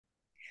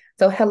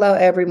So, hello,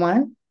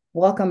 everyone.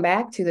 Welcome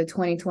back to the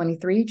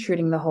 2023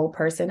 Treating the Whole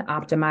Person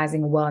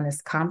Optimizing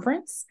Wellness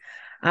Conference.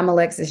 I'm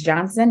Alexis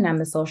Johnson, and I'm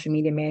the social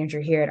media manager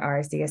here at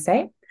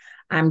RSDSA.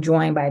 I'm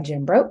joined by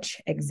Jim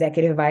Broach,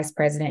 Executive Vice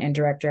President and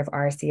Director of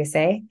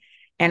RSDSA,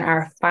 and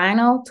our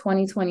final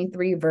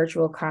 2023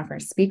 virtual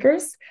conference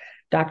speakers,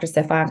 Dr.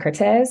 Stefan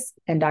Kertesz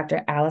and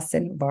Dr.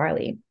 Allyson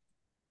Varley.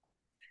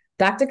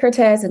 Dr.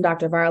 Kertesz and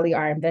Dr. Varley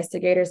are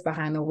investigators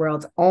behind the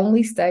world's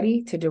only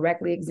study to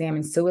directly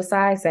examine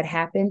suicides that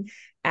happen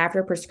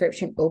after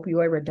prescription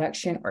opioid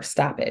reduction or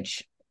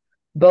stoppage.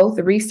 Both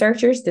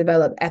researchers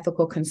developed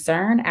ethical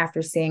concern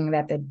after seeing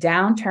that the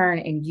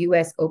downturn in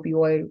U.S.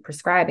 opioid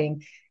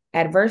prescribing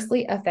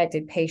adversely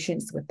affected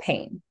patients with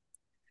pain.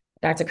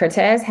 Dr.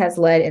 Kertesz has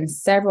led in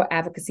several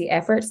advocacy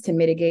efforts to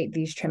mitigate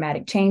these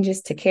traumatic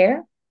changes to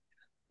care.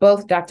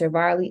 Both Dr.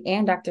 Varley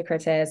and Dr.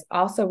 Kertesz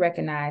also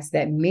recognize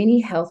that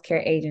many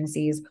healthcare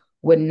agencies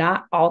would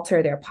not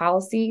alter their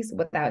policies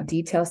without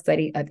detailed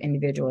study of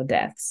individual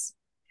deaths.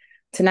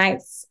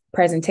 Tonight's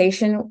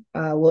presentation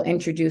will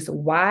introduce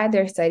why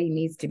their study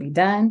needs to be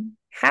done,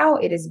 how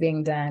it is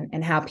being done,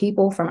 and how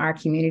people from our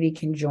community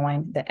can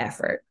join the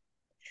effort.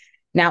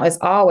 Now, as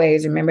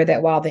always, remember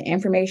that while the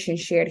information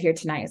shared here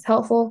tonight is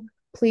helpful,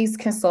 please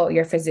consult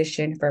your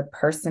physician for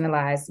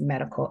personalized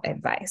medical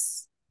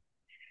advice.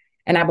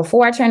 And now,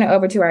 before I turn it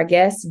over to our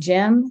guest,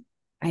 Jim,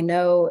 I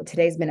know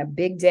today's been a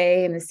big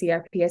day in the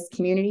CRPS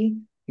community.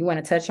 You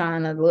want to touch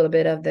on a little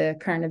bit of the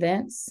current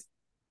events?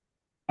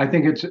 I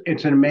think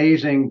it's an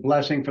amazing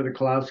blessing for the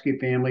Kalowski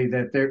family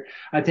that they're.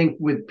 I think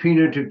with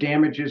punitive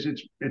damages,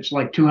 it's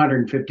like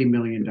 $250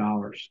 million,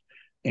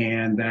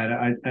 and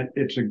that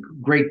it's a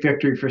great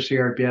victory for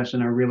CRPS.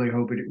 And I really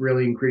hope it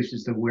really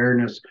increases the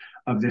awareness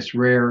of this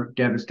rare,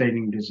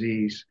 devastating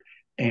disease.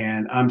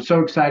 And I'm so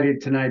excited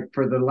tonight.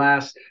 For the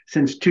last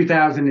since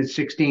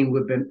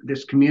 2016,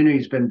 this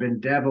community's been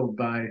bedeviled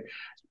by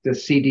the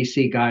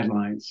CDC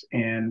guidelines,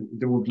 and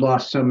we've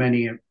lost so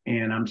many.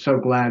 And I'm so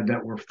glad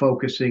that we're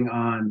focusing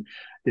on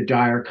the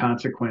dire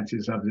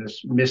consequences of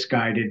this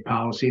misguided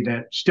policy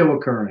that's still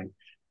occurring.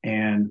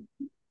 And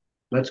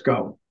let's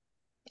go.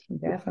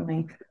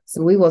 Definitely.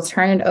 So we will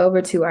turn it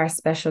over to our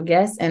special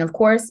guest. And of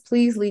course,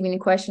 please leave any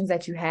questions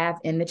that you have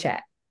in the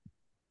chat.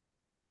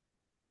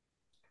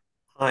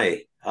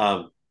 Hi,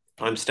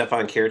 I'm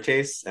Stefan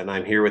Kertesz, and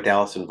I'm here with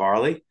Allyson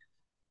Varley.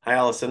 Hi,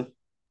 Allyson.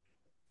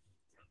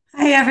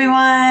 Hi,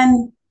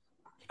 everyone.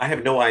 I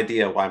have no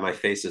idea why my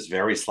face is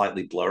very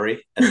slightly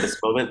blurry at this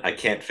moment. I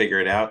can't figure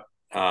it out,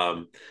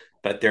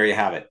 but there you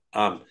have it.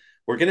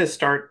 We're going to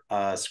start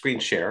a screen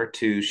share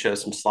to show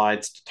some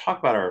slides to talk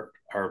about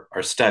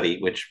our study,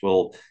 which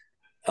will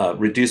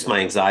reduce my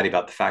anxiety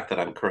about the fact that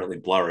I'm currently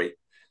blurry.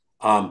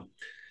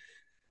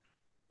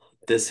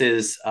 This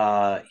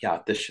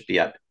should be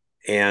it.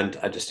 And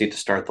I just need to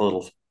start the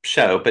little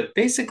show. But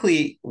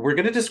basically, we're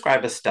going to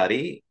describe a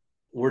study.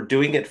 We're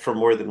doing it for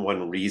more than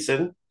one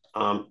reason.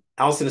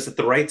 Allyson, is it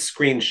the right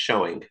screen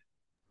showing?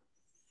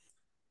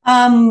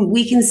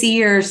 We can see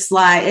your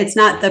slide. It's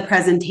not the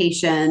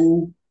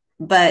presentation,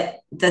 but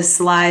the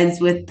slides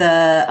with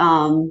the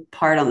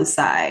part on the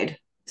side.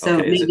 So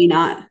Okay, maybe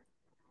not.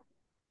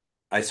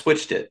 I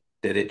switched it.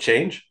 Did it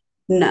change?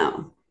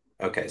 No.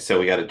 Okay, so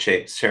we got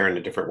to share in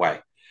a different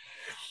way.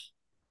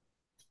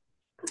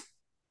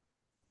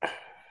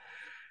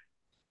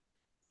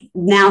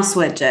 Now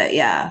switch it.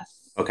 Yeah.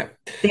 Okay.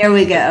 There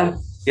we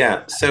go.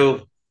 Yeah.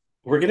 So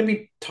we're going to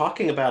be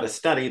talking about a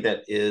study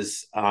that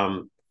is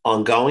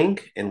ongoing,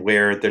 and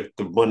where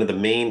one of the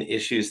main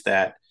issues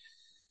that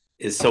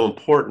is so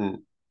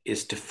important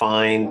is to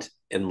find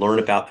and learn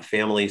about the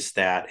families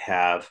that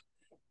have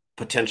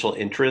potential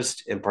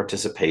interest in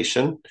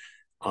participation.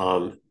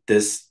 The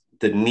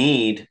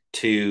need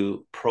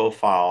to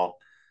profile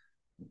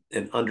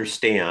and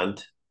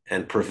understand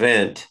and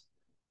prevent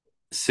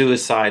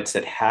suicides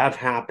that have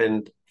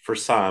happened for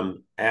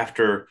some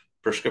after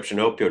prescription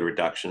opioid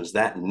reductions.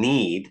 That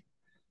need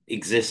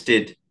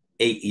existed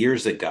 8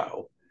 years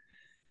ago,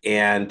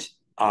 and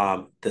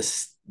the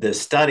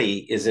study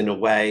is in a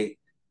way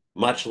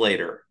much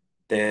later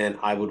than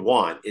I would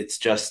want. It's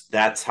just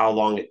that's how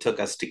long it took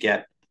us to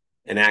get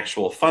an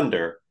actual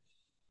funder,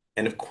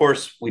 and of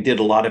course we did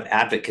a lot of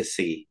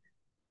advocacy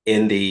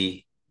in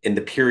the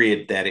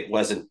period that it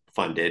wasn't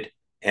funded,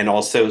 and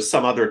also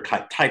some other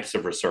types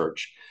of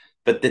research.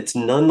 But it's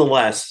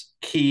nonetheless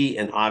key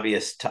and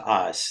obvious to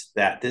us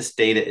that this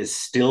data is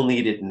still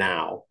needed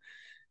now,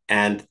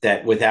 and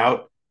that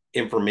without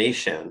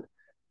information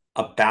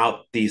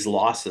about these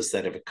losses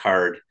that have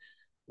occurred,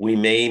 we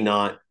may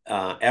not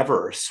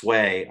ever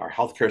sway our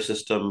healthcare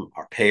system,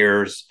 our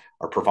payers,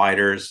 our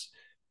providers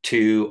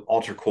to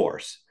alter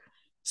course.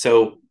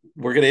 So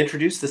we're going to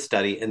introduce the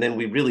study, and then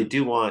we really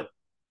do want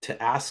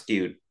to ask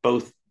you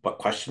both what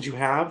questions you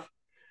have,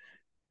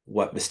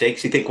 what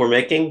mistakes you think we're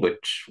making,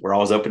 which we're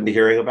always open to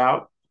hearing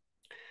about,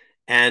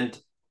 and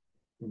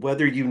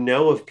whether you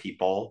know of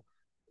people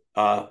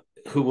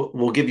who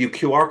will give you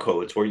QR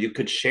codes where you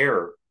could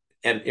share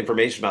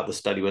information about the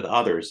study with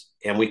others.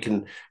 And we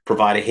can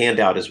provide a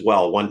handout as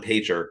well, one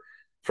pager,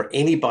 for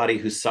anybody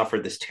who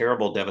suffered this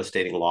terrible,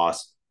 devastating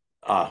loss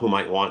who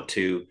might want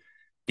to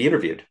be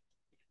interviewed.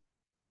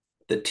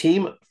 The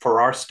team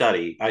for our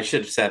study, I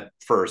should have said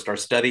first, our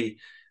study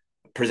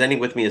presenting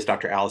with me is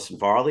Dr. Allyson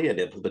Varley, an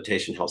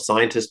implementation health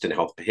scientist and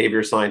health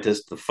behavior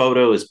scientist. The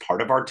photo is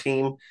part of our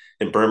team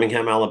in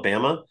Birmingham,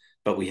 Alabama,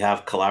 but we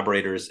have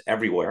collaborators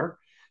everywhere.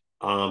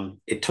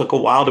 It took a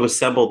while to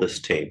assemble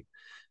this team.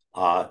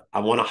 I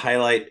want to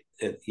highlight,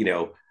 a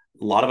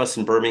lot of us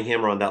in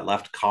Birmingham are on that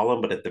left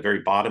column, but at the very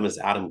bottom is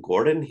Adam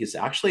Gordon. He's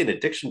actually an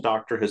addiction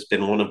doctor, who's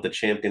been one of the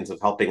champions of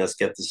helping us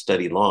get the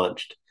study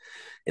launched.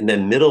 And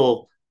then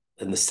middle,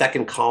 in the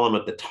second column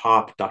at the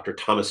top, Dr.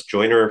 Thomas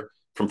Joyner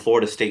from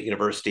Florida State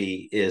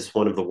University is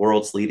one of the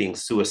world's leading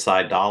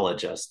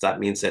suicidologists. That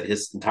means that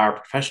his entire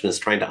profession is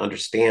trying to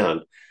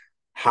understand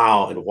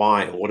how and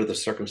why and what are the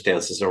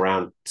circumstances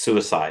around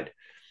suicide.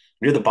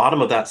 Near the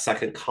bottom of that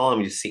second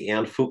column, you see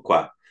Anne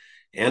Fuqua.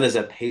 Anne is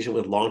a patient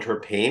with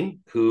long-term pain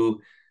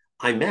who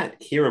I met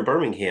here in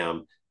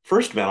Birmingham,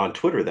 first met on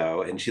Twitter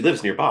though, and she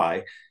lives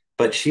nearby,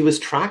 but she was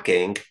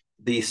tracking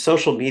the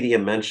social media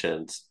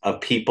mentions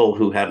of people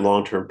who had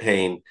long-term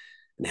pain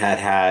and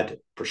had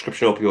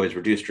prescription opioids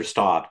reduced or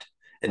stopped,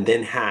 and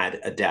then had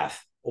a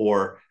death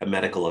or a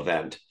medical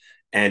event,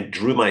 and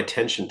drew my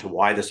attention to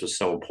why this was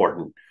so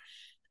important.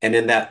 And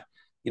in that,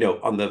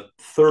 on the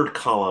third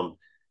column,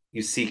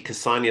 you see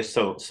Cassania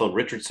Sloan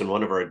Richardson,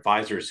 one of our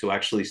advisors, who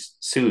actually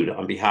sued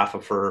on behalf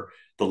of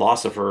the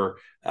loss of her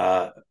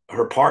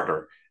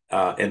partner,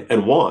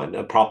 and won.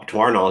 To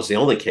our knowledge, the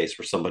only case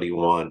where somebody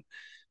won.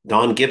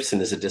 Don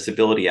Gibson is a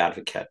disability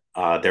advocate.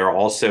 There are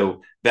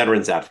also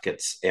veterans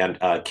advocates, and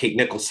Kate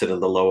Nicholson in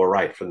the lower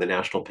right from the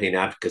National Pain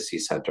Advocacy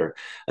Center.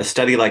 A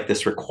study like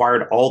this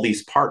required all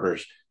these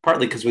partners,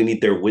 partly because we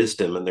need their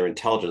wisdom and their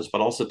intelligence,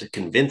 but also to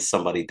convince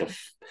somebody to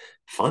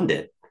fund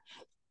it.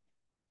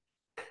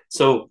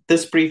 So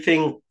this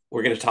briefing,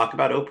 we're going to talk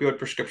about opioid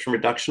prescription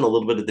reduction, a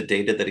little bit of the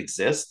data that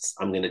exists.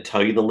 I'm going to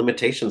tell you the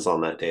limitations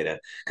on that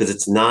data, because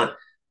it's not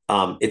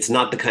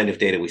the kind of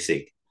data we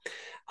seek.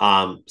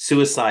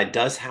 Suicide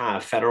does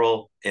have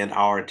federal and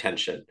our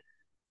attention.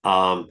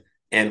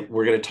 And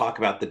we're going to talk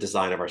about the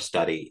design of our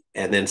study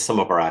and then some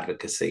of our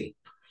advocacy.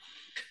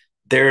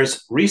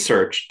 There's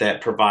research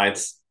that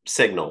provides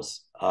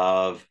signals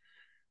of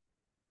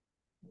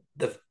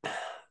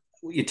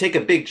you take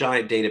a big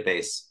giant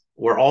database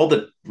where all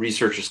the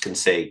researchers can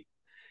say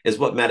is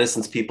what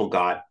medicines people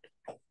got,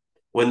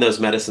 when those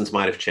medicines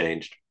might have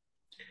changed,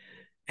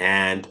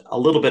 and a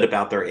little bit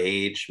about their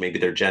age, maybe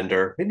their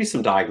gender, maybe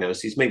some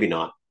diagnoses, maybe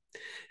not.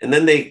 And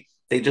then they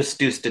just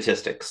do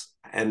statistics.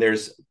 And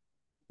there's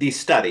these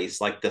studies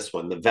like this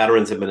one, the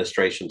Veterans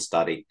Administration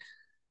study,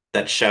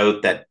 that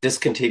showed that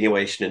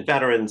discontinuation in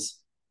veterans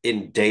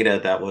in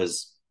data that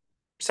was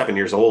 7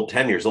 years old,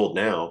 10 years old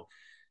now,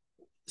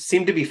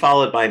 seemed to be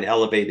followed by an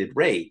elevated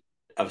rate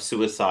of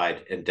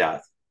suicide and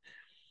death.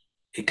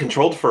 The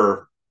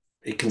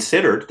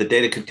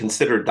data could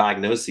consider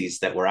diagnoses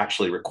that were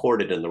actually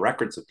recorded in the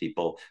records of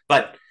people,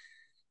 but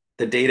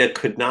the data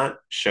could not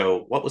show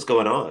what was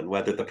going on,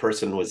 whether the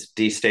person was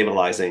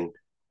destabilizing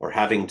or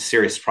having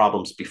serious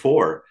problems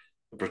before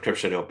the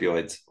prescription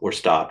opioids were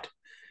stopped.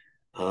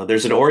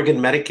 There's an Oregon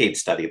Medicaid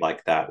study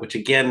like that, which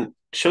again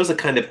shows a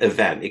kind of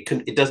event.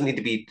 It doesn't need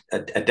to be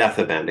a death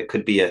event. It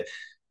could be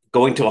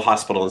going to a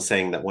hospital and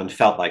saying that one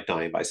felt like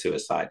dying by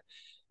suicide.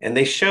 And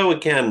they show,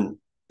 again,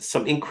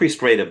 some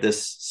increased rate of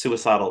this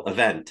suicidal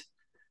event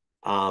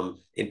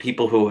in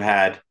people who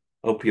had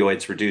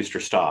opioids reduced or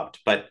stopped,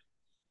 but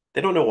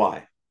they don't know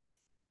why.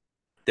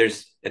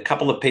 There's a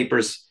couple of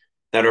papers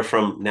that are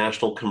from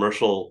national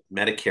commercial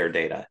Medicare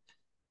data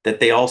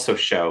that they also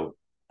show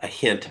a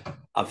hint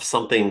of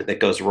something that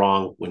goes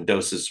wrong when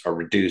doses are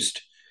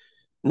reduced.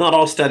 Not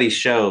all studies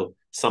show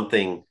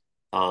something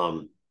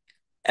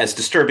as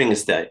disturbing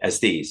as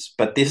these,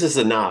 but this is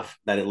enough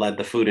that it led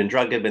the Food and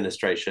Drug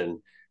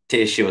Administration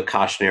to issue a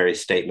cautionary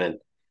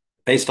statement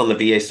based on the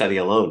VA study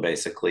alone,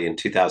 basically in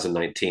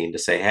 2019, to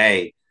say,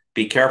 hey,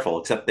 be careful,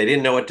 except they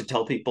didn't know what to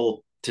tell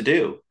people to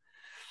do.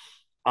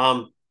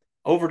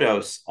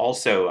 Overdose,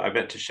 also, I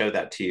meant to show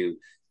that to you.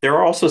 There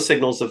are also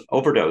signals of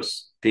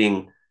overdose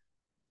being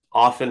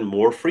often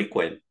more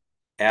frequent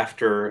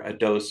after a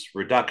dose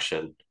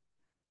reduction.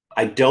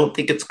 I don't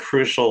think it's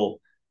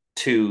crucial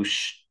to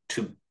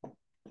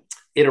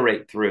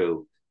iterate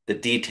through the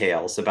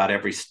details about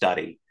every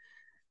study.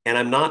 And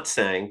I'm not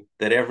saying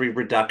that every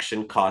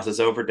reduction causes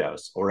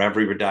overdose or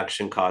every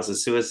reduction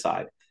causes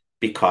suicide,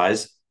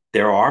 because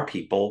there are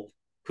people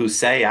who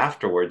say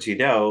afterwards,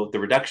 the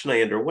reduction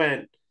I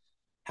underwent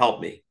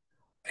helped me.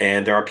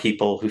 And there are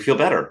people who feel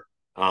better.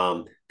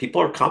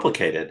 People are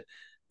complicated.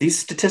 These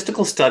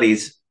statistical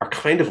studies are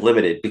kind of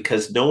limited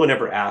because no one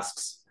ever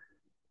asks,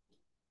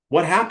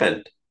 what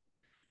happened?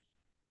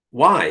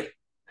 Why?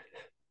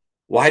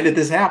 Why did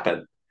this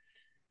happen?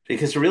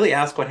 Because to really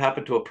ask what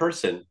happened to a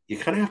person, you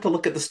kind of have to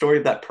look at the story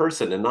of that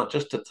person and not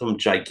just at some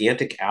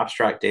gigantic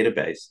abstract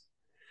database.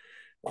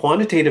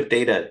 Quantitative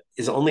data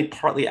is only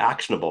partly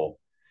actionable.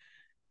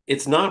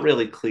 It's not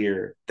really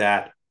clear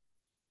that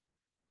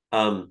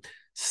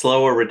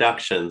slower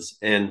reductions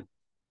in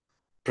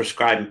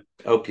prescribed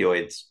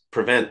opioids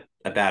prevent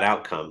a bad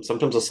outcome.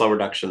 Sometimes a slow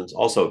reduction is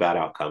also a bad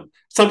outcome.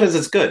 Sometimes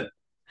it's good.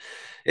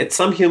 At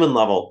some human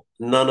level,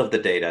 none of the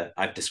data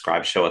I've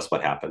described show us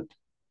what happened.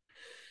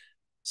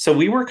 So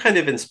we were kind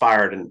of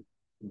inspired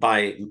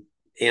by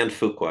Anne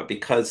Fuqua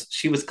because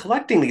she was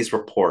collecting these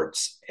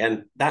reports,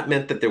 and that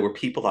meant that there were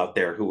people out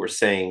there who were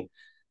saying,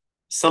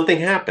 something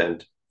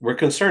happened, we're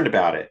concerned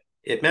about it,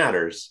 it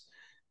matters.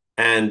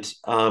 And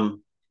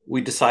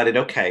we decided,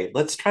 okay,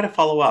 let's try to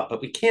follow up,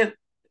 but we can't.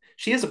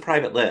 She has a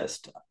private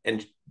list,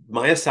 and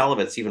Maya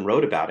Salovitz even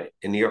wrote about it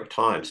in New York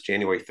Times,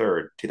 January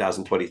 3rd,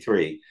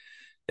 2023.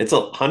 It's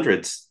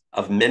hundreds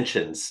of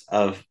mentions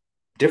of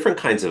different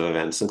kinds of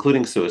events,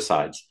 including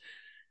suicides.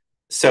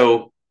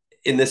 So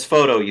in this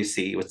photo, you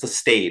see it's a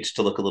stage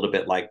to look a little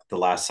bit like The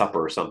Last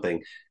Supper or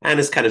something, and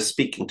is kind of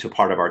speaking to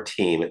part of our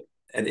team.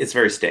 And it's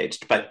very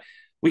staged, but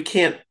we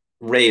can't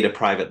raid a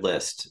private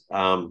list.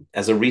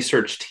 As a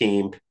research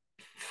team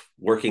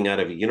working out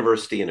of a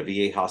university and a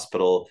VA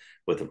hospital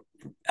with an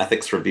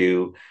ethics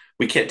review,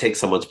 we can't take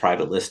someone's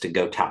private list and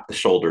go tap the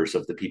shoulders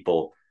of the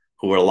people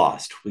who are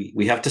lost.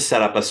 We have to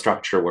set up a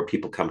structure where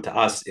people come to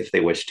us if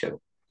they wish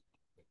to.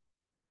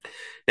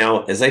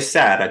 Now, as I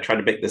said, I tried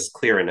to make this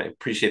clear, and I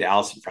appreciate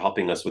Allyson for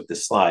helping us with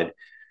this slide.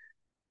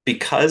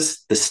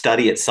 Because the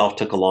study itself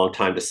took a long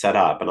time to set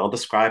up, and I'll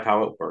describe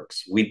how it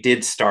works, we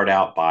did start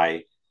out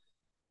by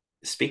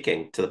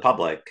speaking to the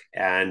public,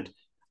 and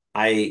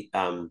I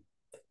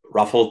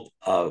ruffled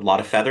a lot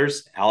of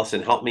feathers.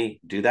 Allyson helped me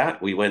do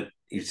that. We went,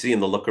 you see in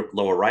the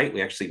lower right,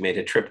 we actually made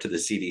a trip to the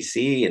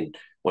CDC and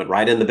went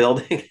right in the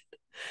building,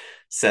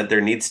 said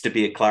there needs to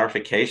be a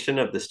clarification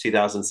of this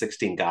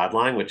 2016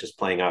 guideline, which is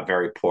playing out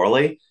very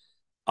poorly.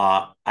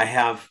 I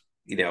have,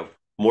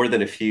 more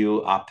than a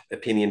few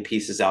opinion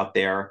pieces out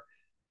there,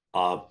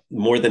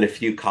 more than a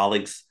few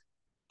colleagues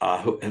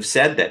who have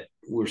said that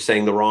we're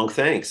saying the wrong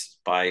things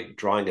by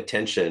drawing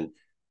attention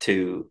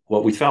to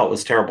what we felt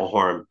was terrible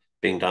harm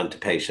being done to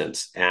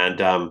patients.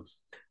 And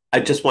I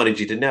just wanted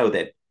you to know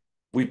that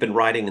we've been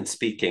writing and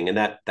speaking, and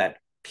that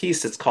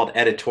piece, it's called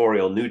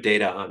Editorial New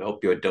Data on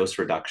Opioid Dose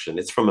Reduction.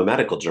 It's from a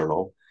medical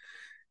journal,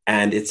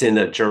 and it's in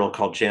a journal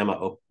called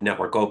JAMA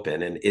Network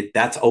Open, and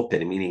that's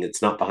open, meaning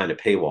it's not behind a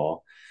paywall.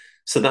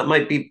 So that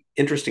might be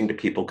interesting to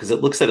people because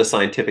it looks at a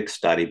scientific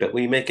study, but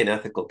we make an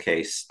ethical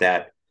case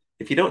that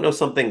if you don't know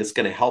something that's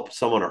going to help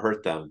someone or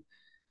hurt them,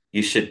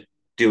 you should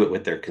do it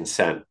with their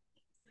consent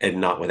and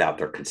not without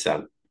their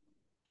consent.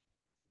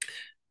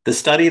 The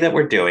study that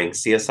we're doing,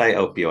 CSI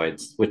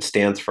Opioids, which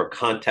stands for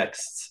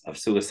Contexts of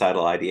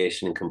Suicidal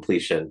Ideation and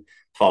Completion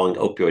Following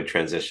Opioid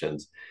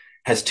Transitions,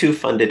 has two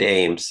funded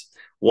aims.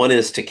 One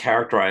is to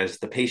characterize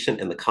the patient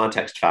and the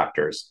context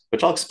factors,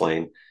 which I'll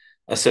explain,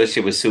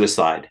 associated with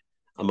suicide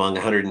among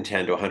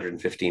 110 to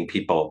 115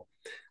 people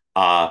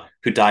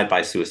who died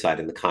by suicide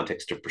in the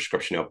context of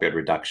prescription opioid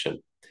reduction.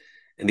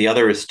 And the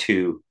other is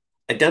to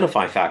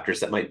identify factors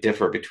that might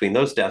differ between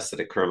those deaths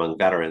that occur among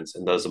veterans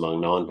and those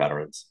among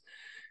non-veterans.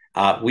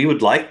 We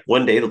would like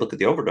one day to look at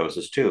the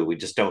overdoses too. We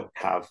just don't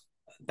have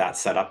that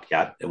set up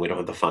yet, and we don't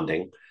have the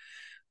funding.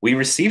 We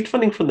received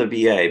funding from the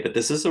VA, but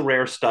this is a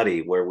rare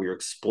study where we were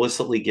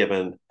explicitly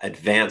given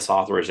advance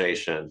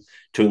authorization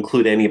to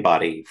include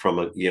anybody from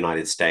the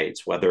United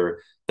States,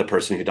 whether the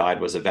person who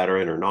died was a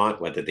veteran or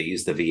not, whether they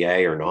used the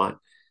VA or not.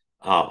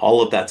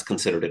 All of that's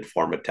considered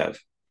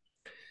informative.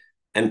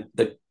 And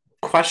the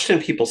question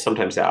people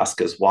sometimes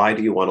ask is, why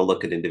do you want to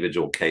look at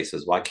individual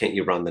cases? Why can't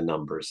you run the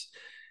numbers?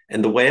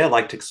 And the way I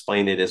like to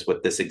explain it is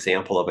with this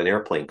example of an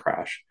airplane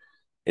crash.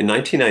 In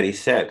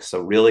 1996,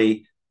 a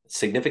really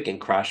significant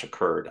crash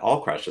occurred.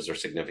 All crashes are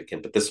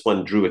significant, but this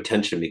one drew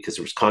attention because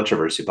there was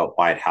controversy about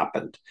why it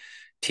happened.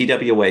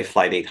 TWA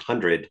Flight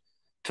 800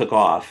 took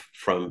off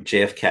from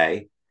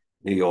JFK,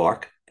 New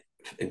York,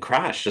 and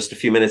crashed just a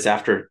few minutes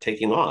after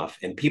taking off.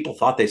 And people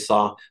thought they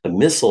saw a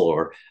missile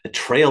or a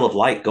trail of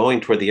light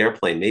going toward the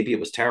airplane. Maybe it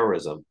was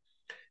terrorism.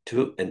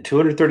 And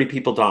 230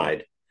 people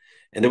died.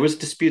 And there was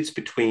disputes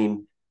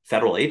between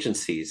federal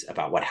agencies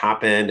about what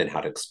happened and how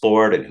to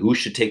explore it and who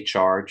should take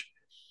charge.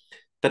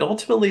 But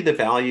ultimately, the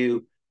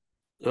value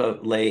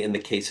lay in the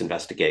case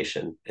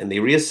investigation. And they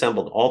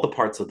reassembled all the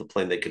parts of the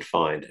plane they could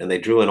find. And they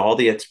drew in all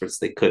the experts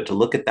they could to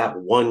look at that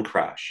one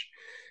crash.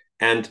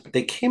 And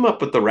they came up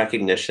with the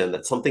recognition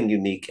that something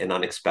unique and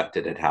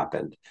unexpected had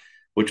happened,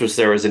 which was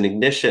there was an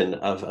ignition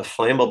of a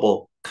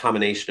flammable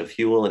combination of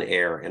fuel and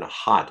air in a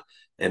hot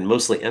and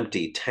mostly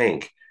empty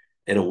tank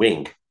in a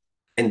wing.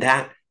 And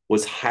that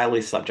was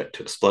highly subject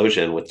to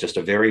explosion with just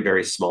a very,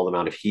 very small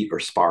amount of heat or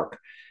spark.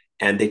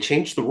 And they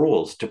changed the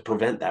rules to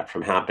prevent that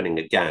from happening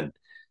again.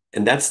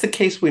 And that's the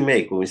case we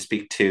make when we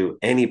speak to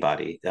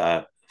anybody,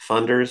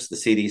 funders, the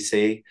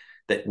CDC,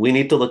 that we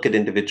need to look at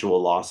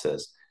individual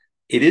losses.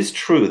 It is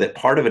true that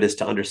part of it is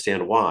to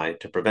understand why,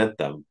 to prevent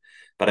them.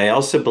 But I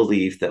also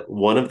believe that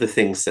one of the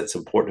things that's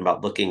important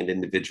about looking at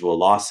individual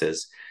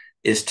losses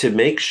is to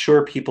make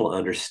sure people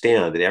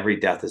understand that every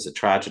death is a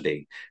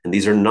tragedy. And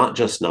these are not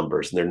just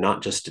numbers, and they're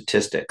not just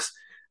statistics,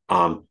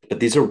 but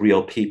these are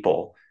real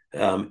people.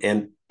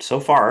 And so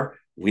far,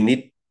 we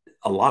need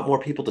a lot more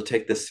people to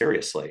take this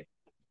seriously.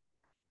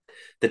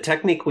 The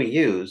technique we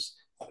use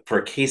for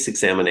a case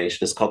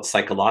examination is called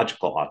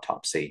psychological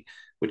autopsy,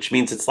 which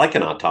means it's like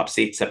an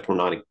autopsy, except we're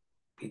not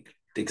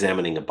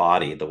examining a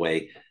body the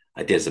way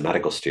I did as a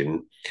medical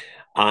student.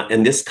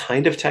 And this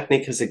kind of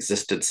technique has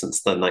existed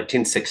since the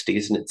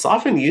 1960s, and it's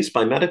often used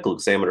by medical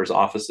examiners'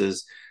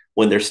 offices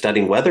when they're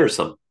studying whether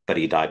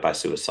somebody died by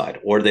suicide,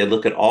 or they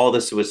look at all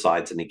the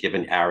suicides in a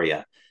given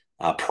area,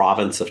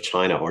 province of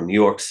China, or New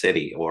York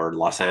City, or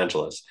Los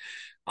Angeles.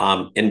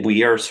 And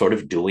we are sort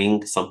of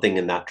doing something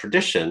in that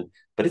tradition,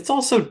 but it's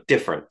also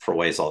different for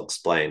ways I'll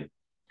explain.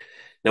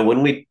 Now,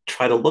 when we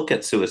try to look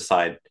at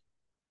suicide,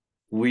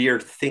 we are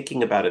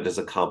thinking about it as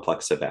a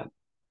complex event.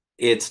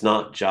 It's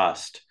not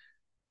just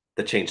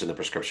the change in the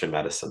prescription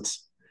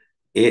medicines.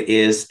 It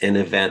is an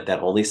event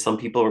that only some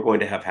people are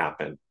going to have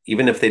happen,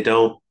 even if they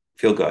don't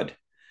feel good.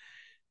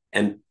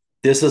 And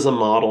this is a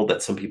model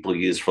that some people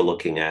use for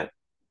looking at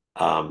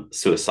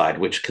suicide,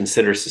 which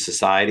considers the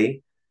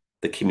society,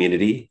 the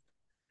community,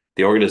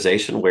 the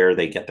organization where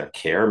they get their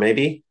care,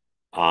 maybe,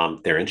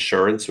 their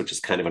insurance, which is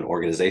kind of an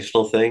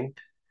organizational thing,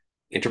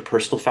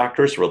 interpersonal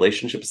factors,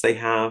 relationships they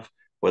have,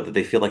 whether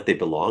they feel like they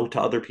belong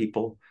to other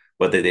people,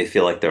 whether they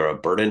feel like they're a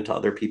burden to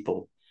other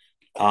people,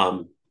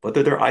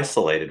 whether they're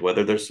isolated,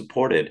 whether they're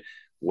supported,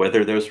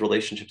 whether those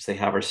relationships they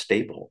have are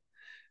stable,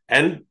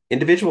 and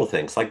individual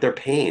things like their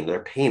pain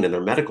and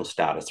their medical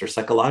status, their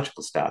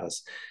psychological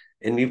status.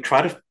 And we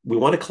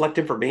want to collect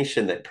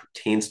information that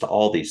pertains to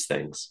all these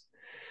things.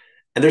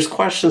 And there's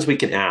questions we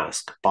can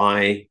ask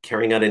by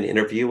carrying out an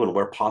interview and,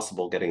 where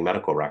possible, getting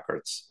medical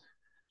records.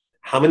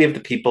 How many of the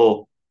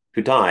people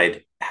who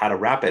died had a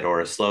rapid or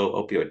a slow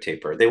opioid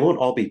taper? They won't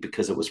all be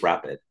because it was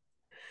rapid.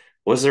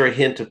 Was there a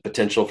hint of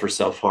potential for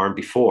self-harm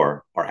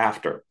before or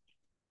after?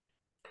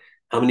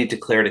 How many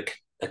declared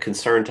a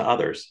concern to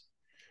others?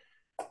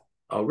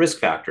 Risk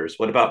factors.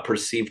 What about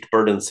perceived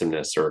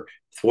burdensomeness or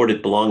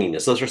thwarted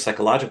belongingness? Those are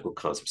psychological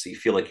concepts. So you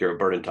feel like you're a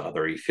burden to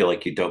others. You feel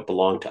like you don't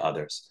belong to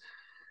others.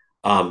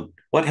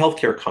 What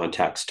healthcare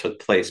contacts took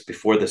place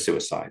before the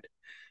suicide?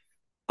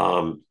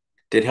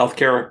 Did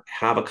healthcare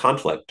have a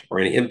conflict or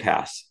an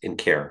impasse in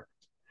care?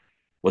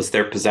 Was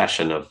there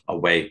possession of a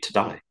way to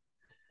die?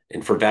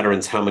 And for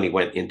veterans, how many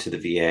went into the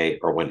VA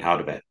or went out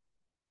of it?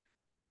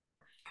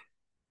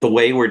 The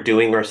way we're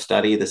doing our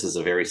study, this is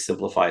a very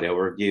simplified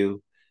overview,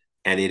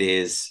 and it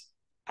is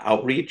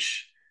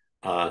outreach,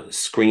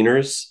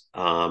 screeners,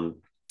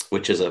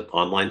 which is an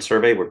online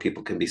survey where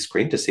people can be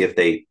screened to see if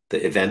the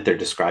event they're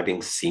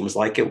describing seems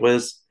like it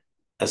was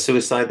a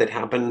suicide that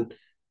happened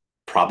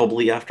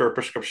probably after a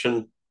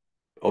prescription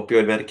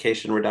opioid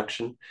medication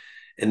reduction.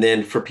 And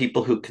then for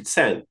people who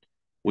consent,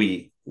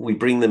 we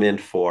bring them in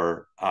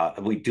for,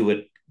 we do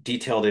a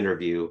detailed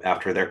interview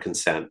after their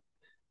consent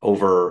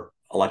over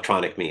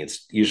electronic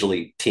means,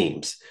 usually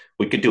Teams.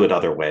 We could do it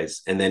other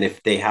ways. And then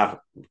if they have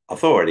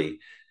authority,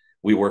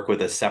 we work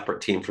with a separate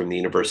team from the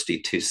university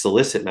to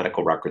solicit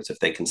medical records if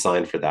they can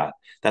sign for that.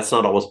 That's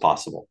not always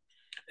possible.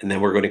 And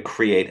then we're going to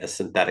create a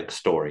synthetic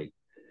story.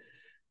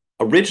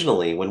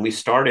 Originally, when we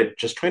started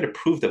just trying to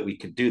prove that we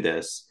could do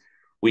this,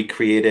 we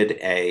created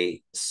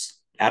a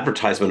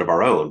advertisement of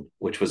our own,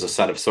 which was a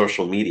set of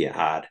social media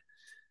ad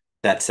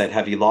that said,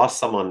 "Have you lost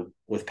someone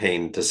with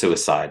pain to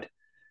suicide?"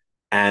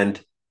 And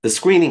the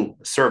screening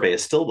survey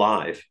is still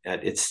live.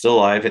 It's still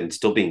live and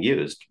still being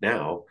used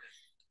now.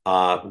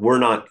 We're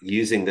not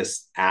using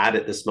this ad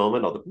at this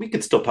moment, although we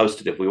could still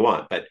post it if we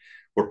want, but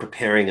we're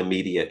preparing a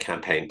media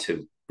campaign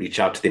to reach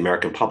out to the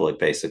American public,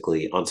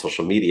 basically, on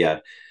social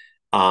media.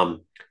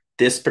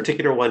 This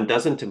particular one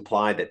doesn't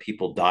imply that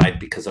people died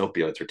because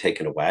opioids were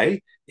taken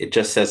away. It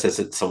just says, is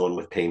it someone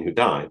with pain who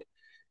died?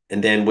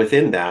 And then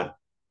within that,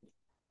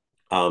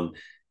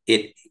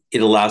 it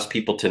allows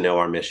people to know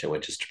our mission,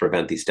 which is to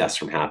prevent these deaths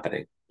from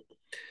happening.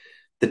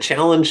 The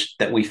challenge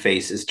that we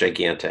face is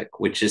gigantic,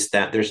 which is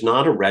that there's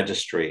not a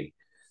registry,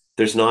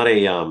 there's not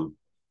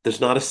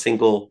a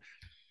single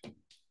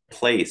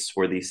place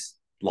where these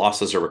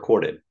losses are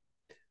recorded,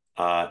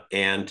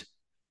 and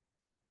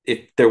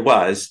if there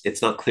was,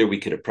 it's not clear we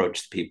could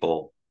approach the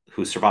people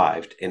who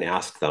survived and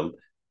ask them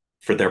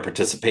for their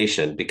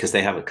participation because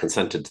they haven't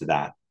consented to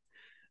that.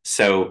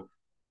 So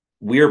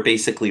we're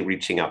basically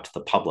reaching out to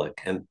the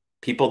public, and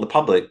people in the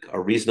public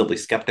are reasonably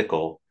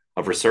skeptical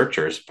of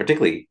researchers,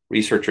 particularly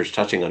researchers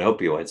touching on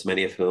opioids,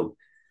 many of whom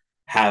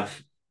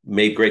have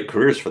made great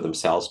careers for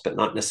themselves, but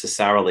not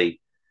necessarily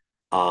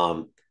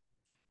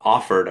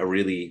offered a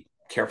really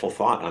careful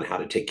thought on how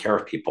to take care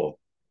of people.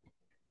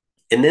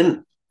 And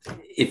then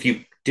if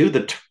you do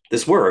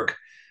this work,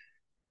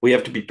 we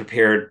have to be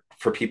prepared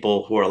for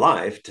people who are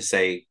alive to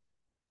say,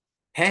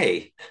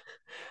 "Hey,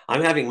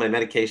 I'm having my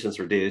medications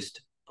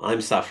reduced. I'm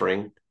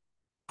suffering.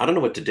 I don't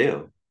know what to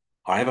do.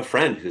 I have a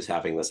friend who's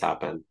having this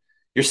happen.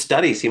 Your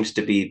study seems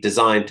to be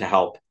designed to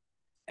help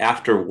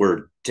after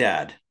we're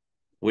dead,"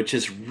 which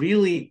is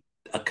really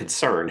a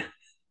concern.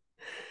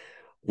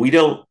 We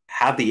don't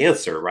have the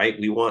answer, right?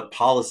 We want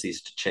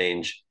policies to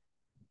change,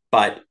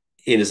 but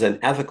it is an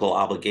ethical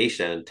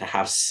obligation to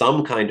have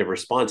some kind of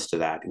response to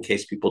that in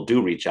case people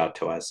do reach out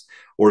to us,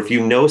 or if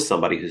you know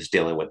somebody who's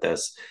dealing with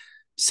this.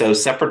 So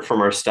separate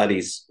from our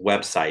studies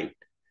website,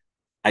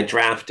 I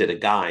drafted a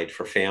guide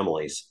for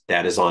families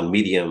that is on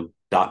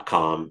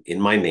medium.com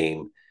in my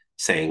name,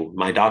 saying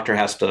my doctor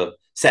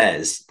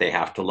says they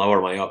have to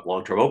lower my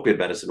long-term opioid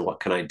medicine. What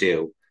can I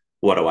do?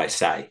 What do I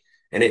say?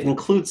 And it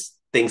includes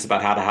things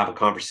about how to have a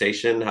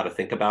conversation, how to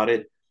think about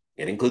it.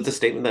 It includes a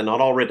statement that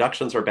not all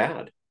reductions are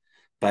bad,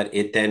 but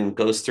it then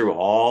goes through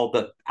all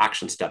the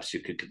action steps you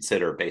could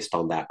consider based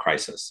on that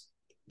crisis.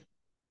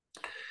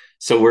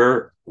 So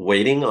we're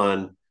waiting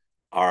on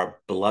our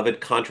beloved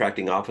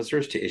contracting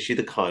officers to issue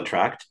the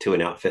contract to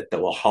an outfit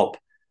that will help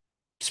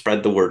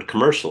spread the word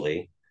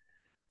commercially,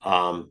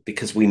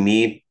 because we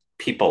need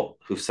people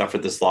who've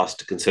suffered this loss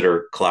to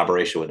consider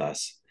collaboration with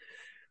us.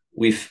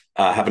 We've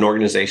have an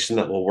organization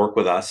that will work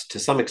with us to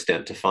some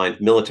extent to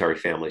find military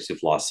families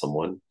who've lost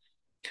someone.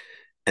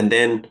 And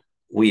then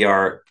we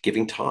are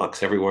giving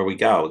talks everywhere we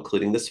go,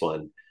 including this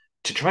one,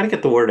 to try to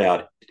get the word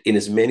out in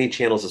as many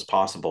channels as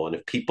possible. And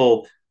if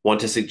people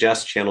want to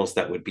suggest channels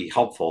that would be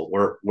helpful,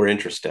 we're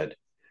interested.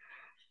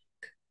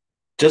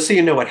 Just so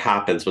you know what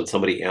happens when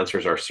somebody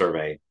answers our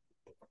survey,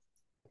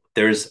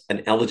 there's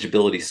an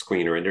eligibility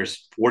screener and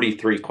there's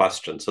 43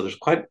 questions. So there's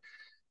quite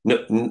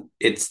no,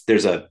 it's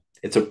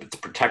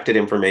protected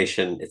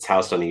information. It's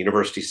housed on a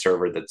university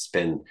server that's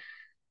been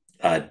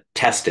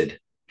tested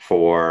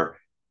for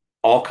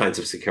all kinds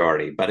of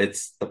security, but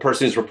it's the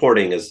person who's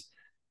reporting is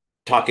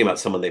talking about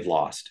someone they've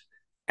lost.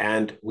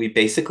 And we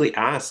basically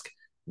ask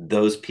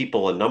those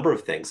people a number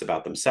of things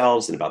about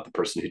themselves and about the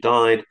person who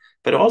died,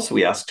 but also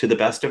we ask, to the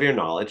best of your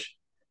knowledge,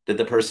 did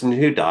the person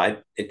who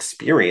died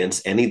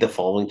experience any of the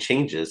following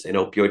changes in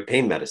opioid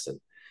pain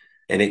medicine?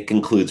 And it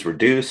includes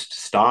reduced,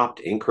 stopped,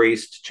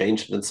 increased,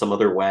 changed in some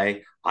other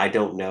way. I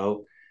don't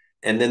know.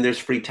 And then there's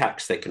free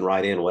text. They can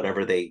write in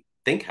whatever they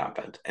think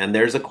happened. And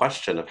there's a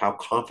question of how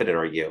confident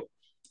are you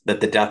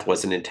that the death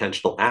was an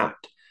intentional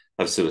act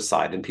of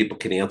suicide? And people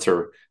can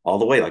answer all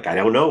the way, like, I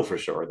don't know for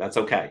sure. That's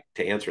okay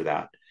to answer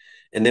that.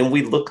 And then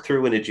we look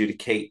through and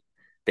adjudicate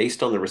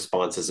based on the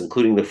responses,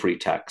 including the free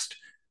text,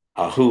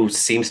 who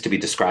seems to be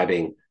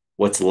describing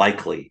what's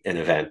likely an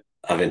event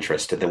of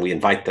interest. And then we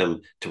invite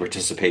them to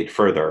participate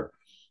further.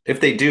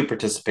 If they do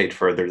participate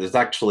further, there's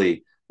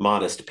actually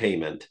modest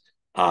payment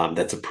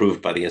that's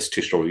approved by the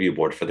Institutional Review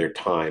Board for their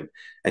time.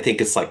 I think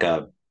it's like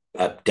a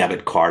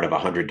debit card of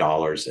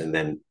 $100 and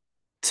then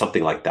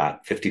something like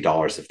that,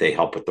 $50 if they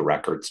help with the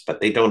records,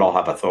 but they don't all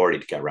have authority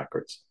to get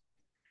records.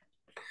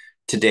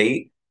 To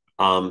date,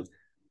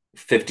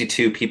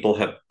 52 people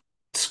have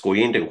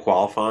screened and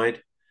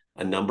qualified.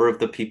 A number of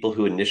the people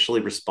who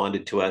initially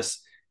responded to us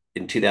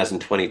in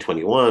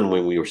 2020-21,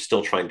 when we were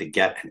still trying to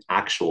get an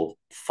actual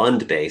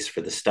fund base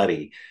for the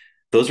study,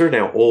 those are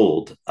now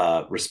old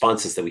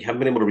responses that we haven't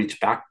been able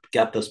to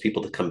get those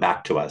people to come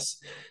back to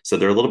us. So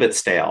they're a little bit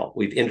stale.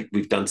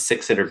 We've done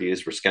 6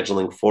 interviews. We're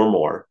scheduling 4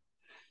 more.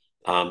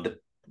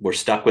 We're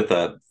stuck with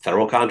a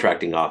federal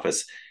contracting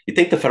office. You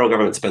think the federal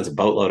government spends a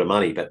boatload of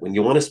money, but when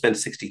you want to spend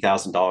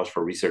 $60,000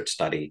 for a research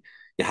study,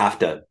 you have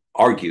to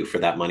argue for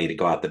that money to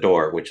go out the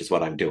door, which is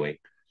what I'm doing.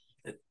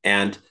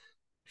 And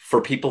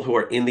for people who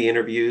are in the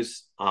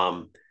interviews,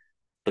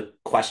 the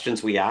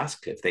questions we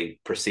ask, if they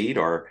proceed,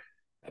 are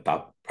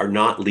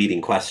not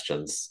leading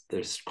questions.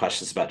 There's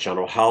questions about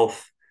general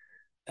health.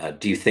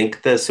 Do you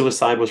think the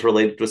suicide was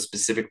related to a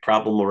specific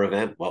problem or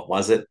event? What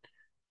was it?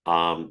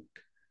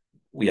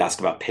 We ask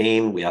about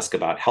pain. We ask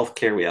about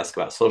healthcare. We ask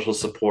about social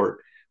support.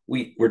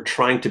 We're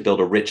trying to build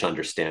a rich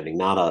understanding,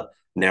 not a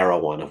narrow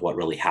one of what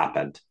really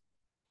happened.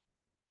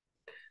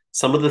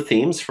 Some of the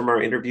themes from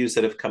our interviews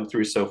that have come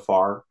through so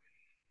far,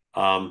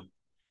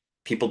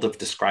 people have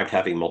described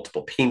having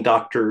multiple pain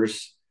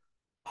doctors,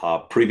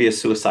 previous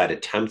suicide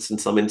attempts in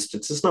some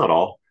instances, not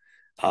all,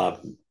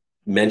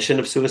 mention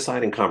of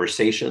suicide in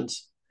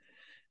conversations,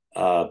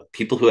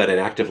 people who had an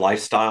active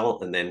lifestyle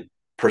and then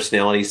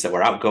personalities that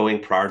were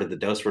outgoing prior to the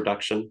dose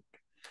reduction,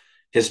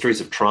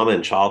 histories of trauma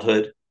in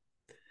childhood,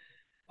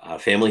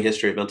 family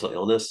history of mental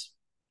illness,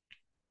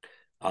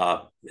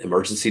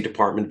 emergency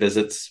department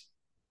visits,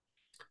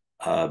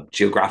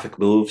 geographic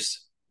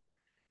moves,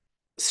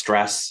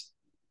 stress,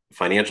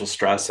 financial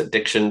stress,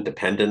 addiction,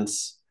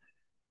 dependence,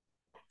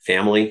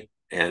 family,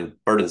 and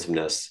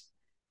burdensomeness.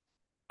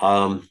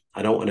 I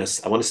want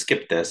to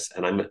skip this,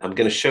 and I'm going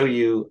to show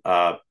you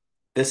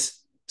this.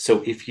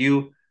 So if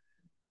you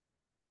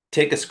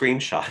take a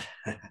screenshot,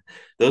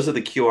 those are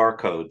the QR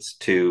codes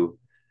to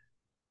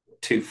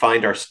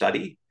find our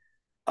study.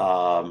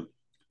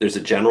 There's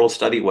a general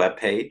study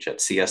webpage at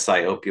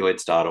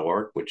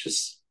csiopioids.org, which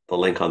is the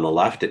link on the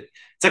left. It's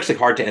actually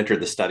hard to enter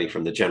the study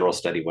from the general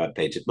study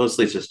webpage. It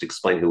mostly is just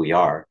explain who we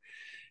are.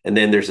 And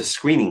then there's a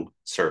screening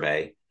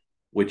survey,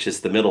 which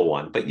is the middle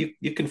one, but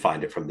you can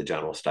find it from the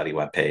general study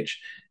webpage.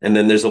 And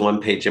then there's a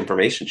one-page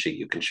information sheet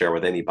you can share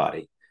with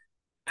anybody.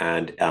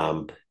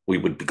 And we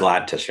would be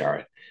glad to share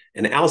it.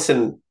 And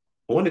Allyson,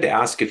 I wanted to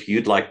ask if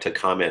you'd like to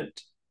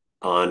comment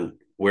on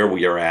where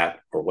we are at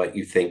or what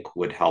you think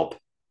would help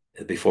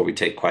before we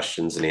take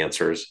questions and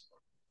answers.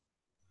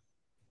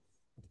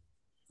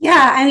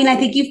 Yeah, I mean, I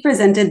think you've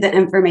presented the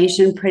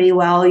information pretty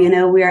well. You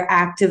know, we are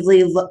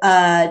actively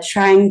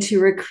trying to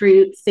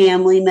recruit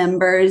family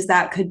members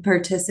that could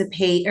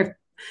participate, or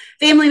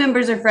family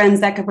members or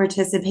friends that could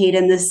participate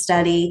in this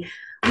study.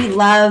 We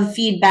love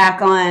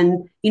feedback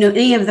on,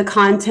 any of the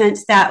content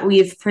that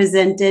we've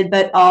presented,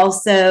 but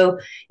also,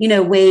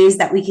 ways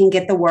that we can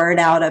get the word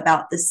out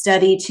about the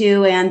study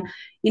too, and,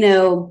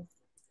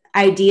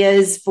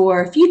 ideas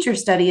for future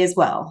study as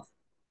well.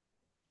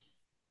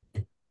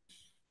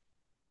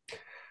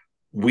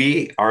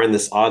 We are in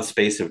this odd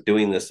space of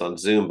doing this on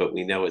Zoom, but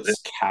we know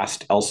it's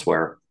cast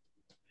elsewhere.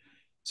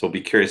 So we'll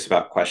be curious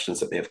about questions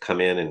that may have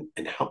come in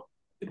and how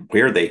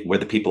where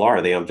the people are.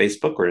 Are they on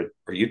Facebook or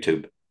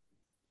YouTube?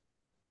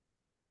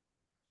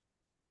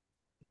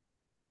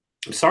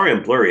 I'm sorry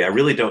I'm blurry. I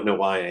really don't know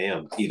why I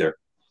am either.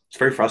 It's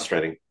very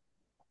frustrating.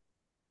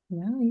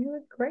 No, you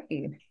look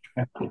great.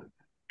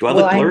 Do I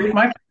look blurry?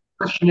 My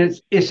question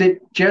is it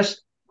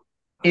just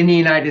in the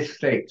United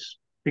States?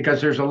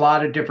 Because there's a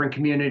lot of different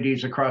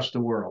communities across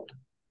the world.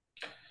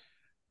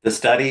 The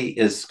study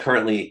is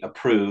currently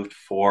approved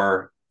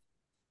for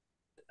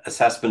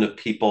assessment of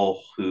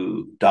people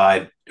who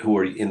died, who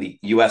were in the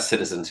US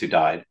citizens who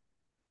died.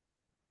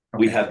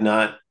 Okay. We have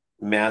not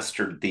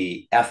mastered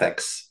the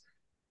ethics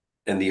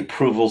and the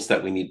approvals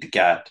that we need to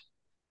get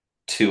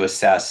to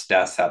assess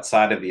deaths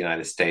outside of the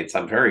United States.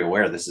 I'm very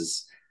aware this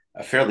is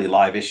a fairly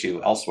live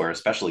issue elsewhere,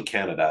 especially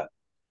Canada.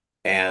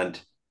 And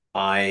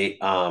I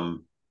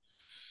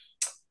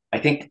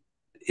think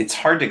it's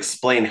hard to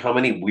explain how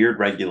many weird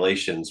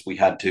regulations we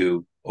had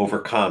to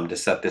overcome to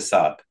set this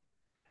up.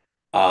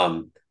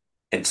 And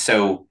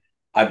so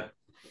I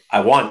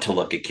want to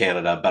look at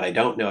Canada, but I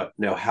don't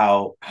know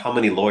how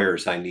many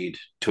lawyers I need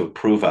to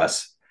approve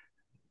us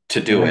to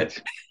do it.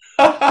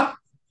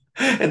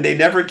 And they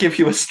never give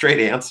you a straight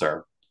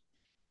answer.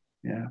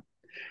 Yeah.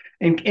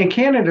 And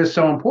Canada is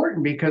so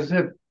important because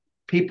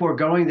people are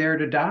going there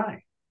to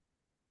die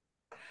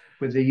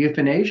with the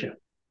euthanasia.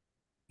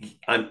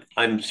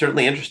 I'm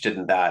certainly interested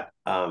in that.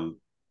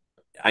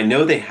 I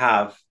know they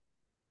have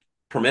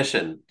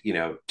permission,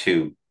 to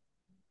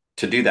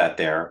do that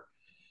there.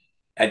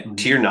 And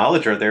to your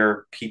knowledge, are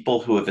there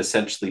people who have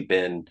essentially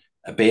been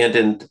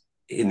abandoned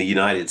in the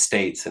United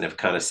States and have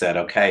kind of said,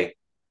 okay,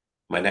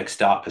 my next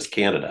stop is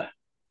Canada?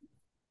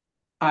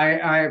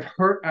 I've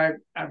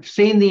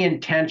seen the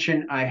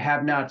intention. I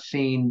have not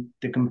seen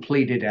the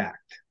completed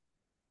act,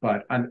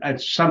 but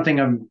it's something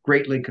I'm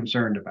greatly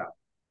concerned about.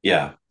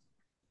 Yeah.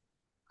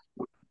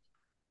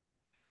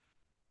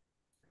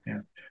 I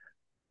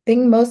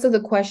think most of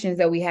the questions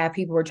that we have,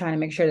 people were trying to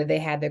make sure that they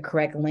had the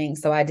correct link.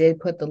 So I did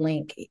put the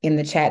link in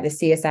the chat, the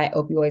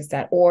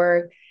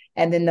csiopioids.org,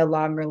 and then the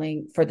longer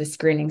link for the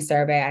screening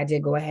survey. I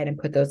did go ahead and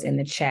put those in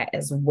the chat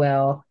as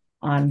well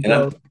on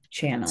both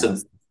channels. So,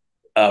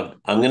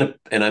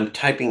 I'm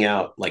typing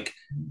out like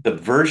the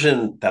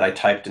version that I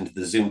typed into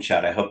the Zoom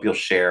chat. I hope you'll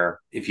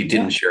share if you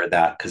didn't share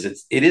that, because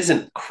it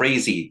isn't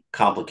crazy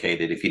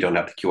complicated if you don't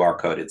have the QR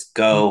code. It's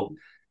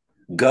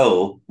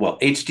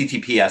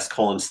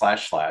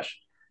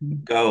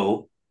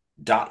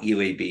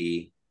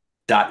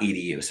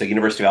https://go.uab.edu. So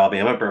University of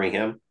Alabama,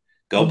 Birmingham,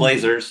 go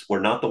Blazers.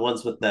 We're not the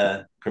ones with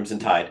the Crimson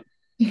Tide.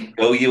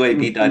 Go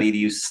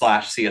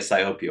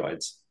uab.edu/CSI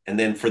opioids. And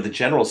then for the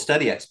general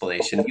study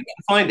explanation, you can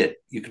find it.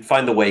 You can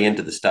find the way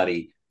into the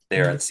study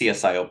there at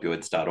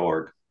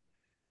csiopioids.org.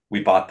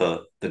 We bought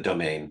the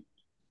domain.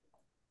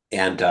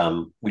 And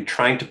we're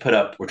trying to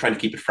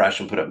keep it fresh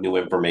and put up new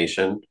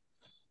information.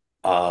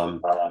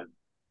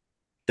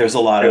 There's a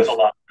lot of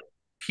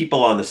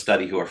people on the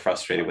study who are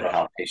frustrated with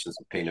how patients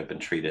with pain have been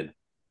treated.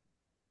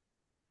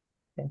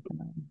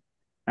 Definitely.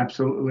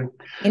 Absolutely.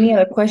 Any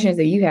other questions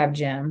that you have,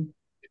 Jim?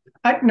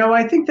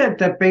 I think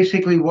that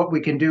basically what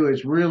we can do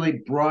is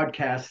really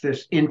broadcast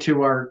this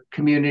into our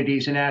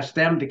communities and ask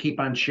them to keep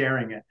on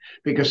sharing it,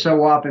 because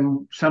so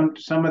often some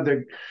of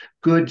the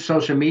good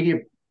social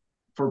media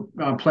for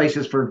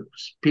places for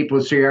people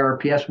with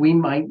CRPS we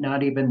might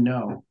not even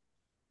know,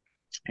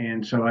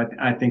 and so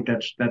I think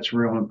that's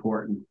real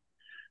important.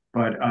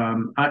 But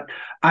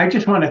I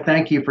just want to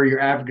thank you for your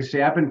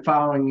advocacy. I've been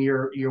following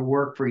your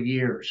work for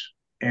years.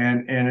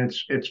 And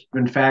it's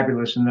been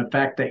fabulous, and the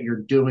fact that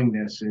you're doing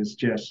this is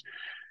just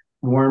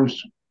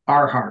warms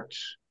our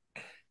hearts.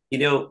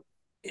 I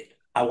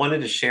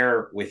wanted to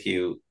share with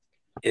you.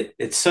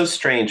 It's so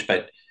strange,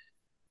 but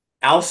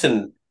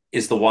Allyson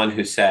is the one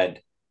who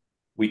said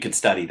we could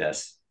study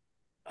this,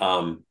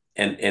 and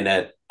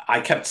that I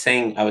kept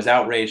saying I was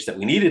outraged that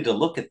we needed to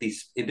look at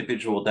these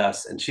individual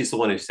deaths, and she's the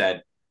one who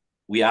said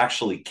we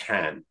actually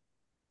can.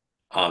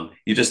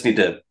 You just need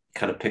to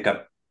kind of pick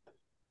up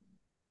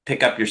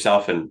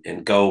yourself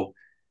and go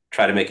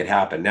try to make it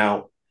happen.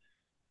 Now,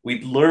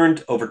 we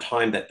learned over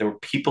time that there were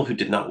people who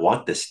did not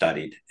want this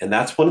studied. And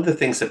that's one of the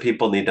things that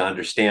people need to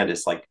understand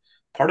is like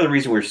part of the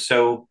reason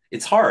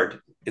it's hard.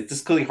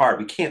 It's really hard.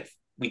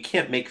 We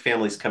can't make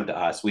families come to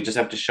us. We just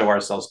have to show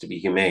ourselves to be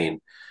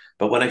humane.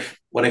 But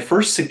when I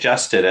first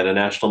suggested at a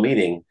national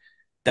meeting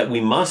that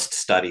we must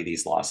study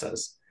these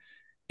losses.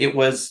 It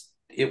was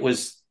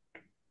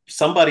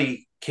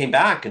somebody came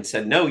back and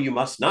said, no, you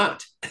must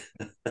not.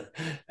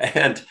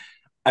 And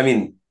I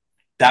mean,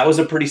 that was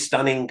a pretty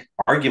stunning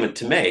argument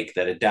to make,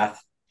 that a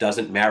death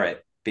doesn't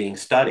merit being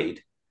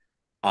studied.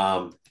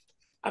 I'm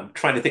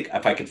trying to think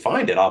if I can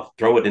find it. I'll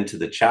throw it into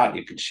the chat.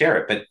 You can share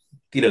it. But,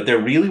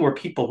 there really were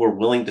people who were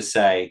willing to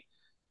say,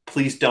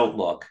 please don't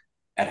look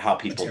at how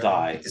people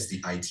die. Is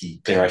the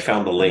IT. There, I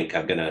found the link.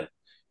 I'm going to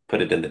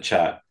put it in the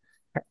chat.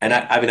 And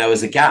I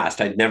was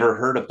aghast. I'd never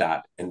heard of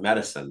that in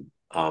medicine.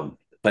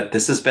 But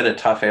this has been a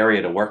tough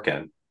area to work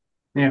in.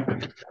 Yeah.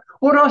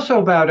 What also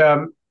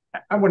about,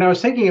 when I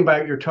was thinking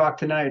about your talk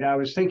tonight, I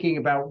was thinking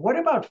about, what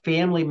about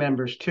family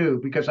members too?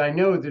 Because I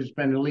know there's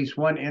been at least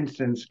one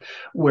instance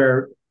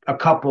where a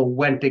couple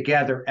went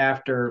together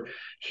after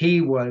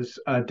he was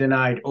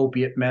denied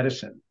opiate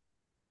medicine.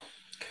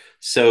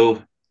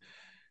 So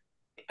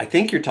I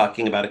think you're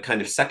talking about a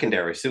kind of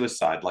secondary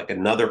suicide, like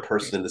another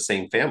person in the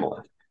same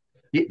family.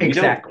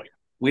 Exactly.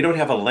 We don't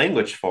have a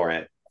language for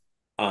it.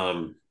 We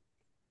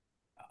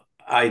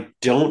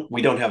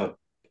don't have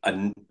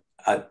an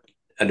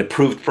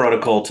approved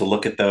protocol to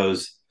look at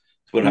those.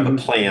 We don't have a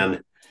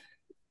plan.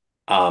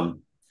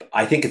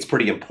 I think it's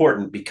pretty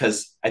important,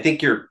 because I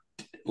think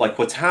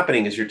what's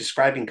happening is you're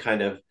describing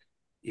kind of,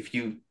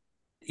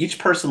 each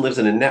person lives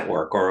in a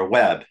network or a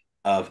web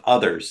of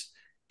others.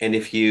 And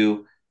if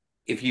you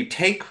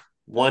take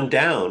one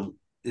down,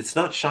 it's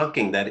not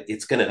shocking that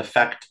it's going to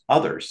affect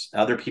others.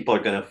 Other people are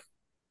going to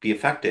be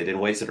affected in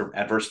ways that are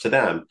adverse to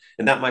them.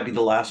 And that might be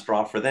the last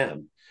straw for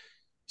them.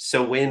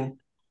 So when,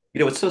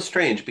 it's so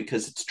strange,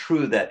 because it's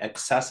true that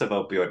excessive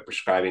opioid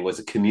prescribing was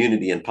a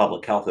community and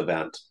public health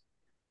event.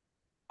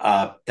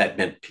 That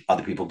meant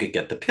other people could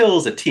get the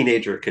pills, a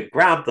teenager could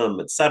grab them,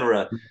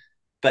 etc.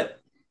 But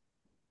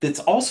it's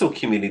also a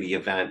community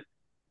event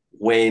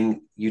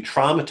when you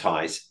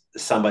traumatize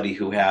somebody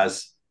who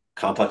has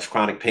complex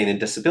chronic pain and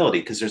disability,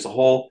 because there's a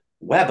whole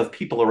web of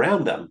people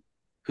around them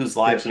whose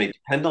lives may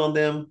depend on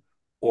them,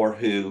 or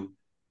who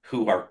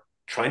are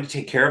trying to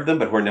take care of them,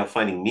 but who are now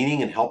finding meaning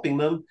in helping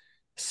them.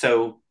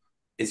 So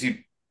as you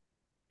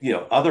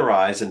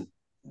otherize and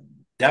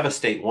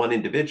devastate one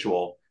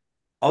individual,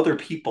 other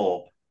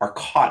people are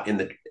caught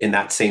in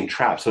that same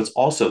trap. So it's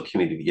also a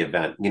community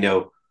event.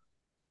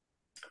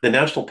 The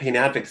National Pain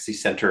Advocacy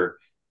Center,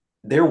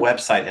 their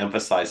website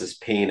emphasizes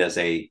pain as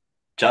a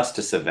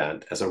justice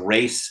event, as a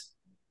race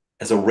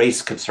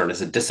concern,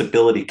 as a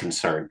disability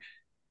concern.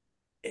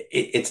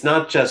 It's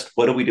not just,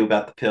 what do we do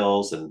about the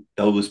pills and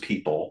those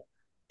people?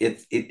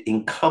 It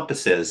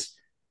encompasses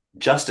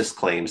justice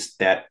claims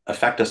that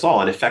affect us all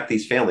and affect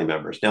these family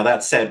members. Now,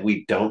 that said,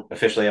 we don't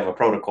officially have a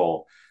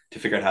protocol to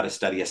figure out how to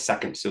study a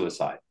second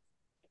suicide.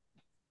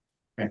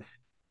 Okay.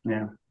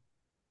 Yeah,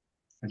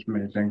 that's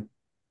amazing.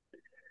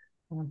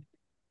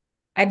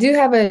 I do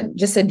have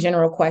just a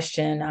general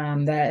question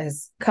that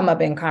has come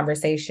up in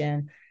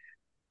conversation.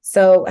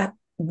 So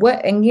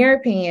what, in your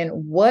opinion,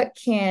 what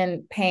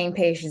can pain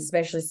patients,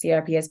 especially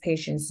CRPS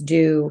patients,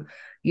 do,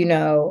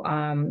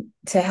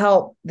 to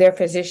help their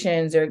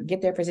physicians or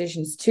get their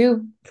physicians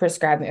to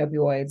prescribe the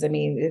opioids? I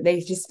mean, they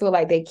just feel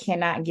like they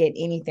cannot get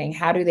anything.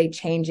 How do they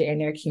change it in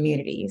their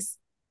communities?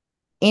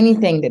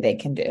 Anything that they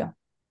can do.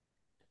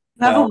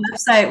 I have a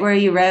website where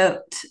you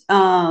wrote,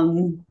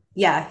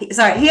 he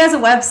has a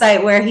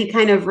website where he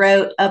kind of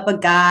wrote up a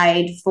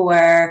guide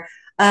for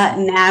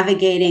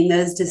navigating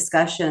those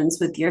discussions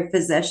with your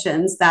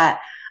physicians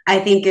that I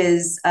think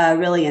is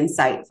really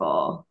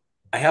insightful.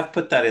 I have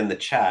put that in the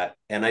chat,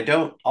 and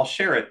I'll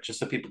share it just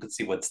so people can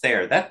see what's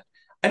there. That,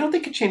 I don't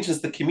think it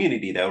changes the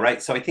community though,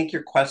 right? So I think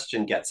your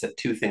question gets at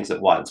two things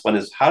at once. One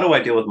is, how do I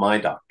deal with my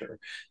doctor?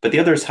 But the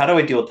other is, how do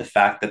I deal with the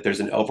fact that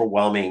there's an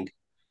overwhelming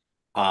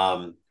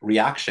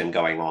reaction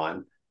going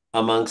on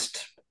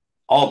amongst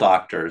all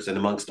doctors and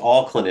amongst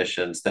all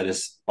clinicians that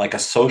is like a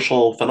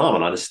social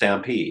phenomenon, a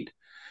stampede.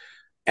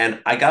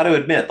 And I got to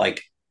admit,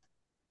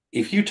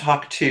 if you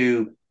talk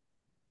to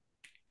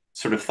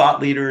sort of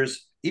thought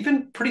leaders,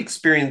 even pretty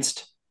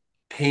experienced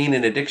pain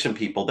and addiction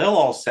people, they'll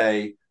all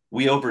say,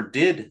 we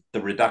overdid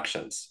the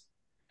reductions,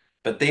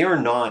 but they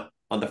are not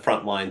on the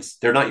front lines.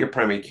 They're not your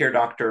primary care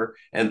doctor.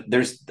 And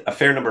there's a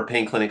fair number of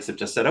pain clinics that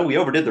just said, oh, we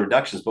overdid the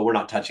reductions, but we're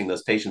not touching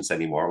those patients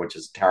anymore, which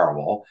is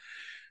terrible.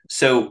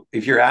 So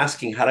if you're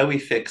asking, how do we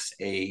fix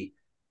a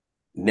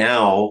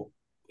now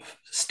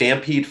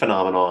stampede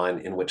phenomenon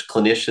in which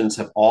clinicians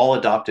have all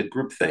adopted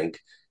groupthink,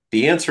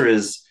 the answer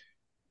is,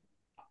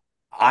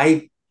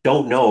 I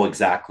don't know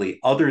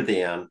exactly, other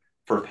than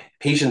for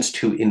patients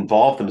to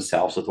involve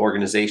themselves with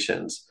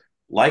organizations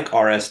like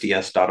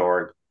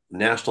RSDS.org,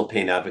 National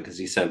Pain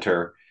Advocacy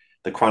Center,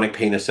 the Chronic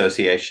Pain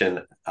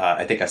Association.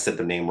 I think I said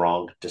the name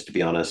wrong, just to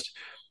be honest.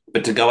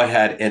 But to go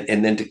ahead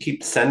and then to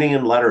keep sending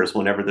in letters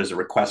whenever there's a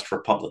request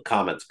for public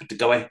comments. But to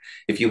go ahead,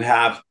 if you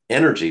have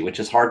energy,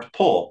 which is hard to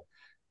pull,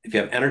 if you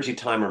have energy,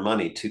 time, or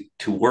money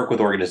to work with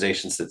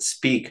organizations that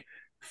speak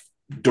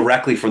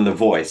directly from the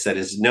voice, that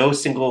is, no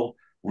single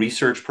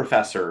research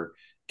professor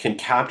can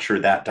capture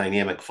that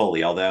dynamic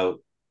fully,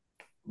 although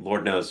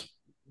Lord knows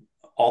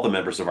all the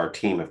members of our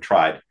team have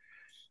tried.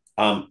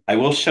 I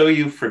will show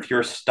you if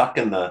you're stuck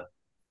in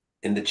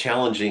the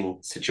challenging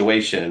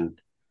situation.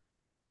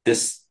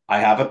 I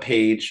have a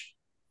page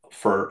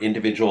for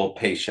individual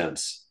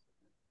patients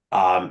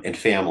and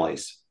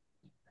families.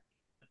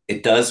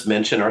 It does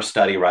mention our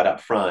study right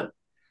up front,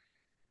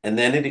 and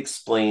then it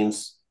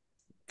explains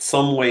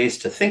some ways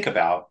to think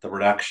about the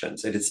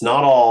reductions. And it's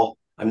not all,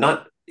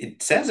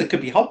 it says it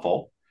could be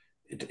helpful.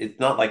 It's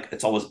not like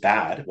it's always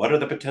bad. What are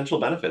the potential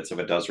benefits of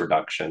a dose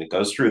reduction? It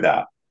goes through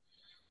that.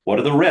 What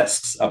are the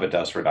risks of a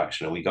dose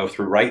reduction? And we go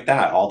through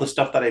all the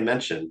stuff that I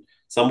mentioned,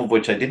 some of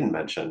which I didn't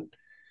mention.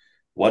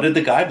 What did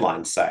the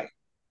guidelines say?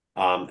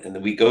 And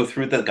then we go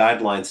through the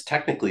guidelines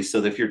technically,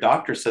 so that if your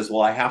doctor says,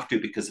 well, I have to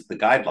because of the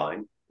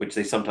guideline, which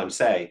they sometimes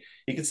say,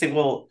 you can say,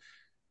 well,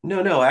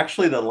 no,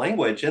 actually the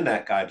language in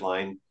that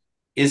guideline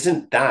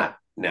isn't that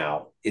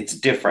now. It's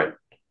different.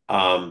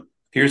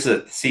 Here's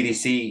a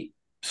CDC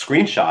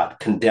screenshot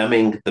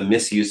condemning the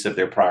misuse of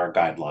their prior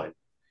guideline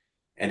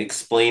and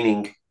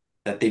explaining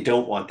that they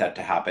don't want that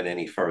to happen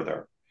any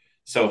further.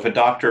 So if a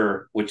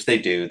doctor, which they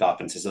do,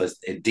 often says,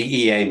 a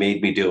DEA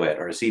made me do it,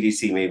 or a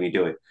CDC made me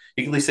do it,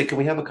 you can at least say, can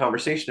we have a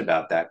conversation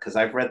about that? Because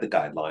I've read the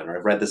guideline, or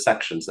I've read the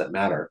sections that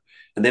matter.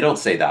 And they don't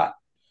say that.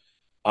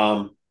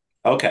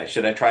 Okay,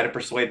 should I try to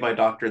persuade my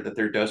doctor that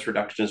their dose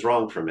reduction is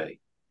wrong for me?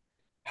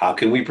 How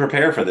can we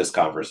prepare for this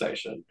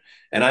conversation?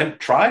 And I'm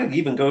trying to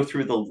even go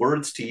through the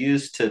words to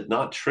use to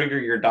not trigger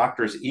your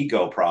doctor's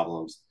ego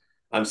problems.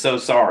 I'm so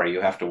sorry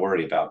you have to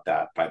worry about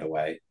that, by the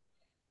way.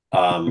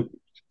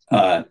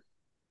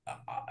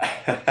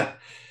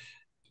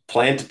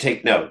 Plan to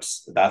take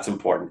notes. That's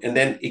important. And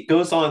then it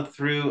goes on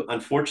through,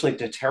 unfortunately,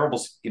 to terrible,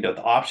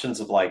 the options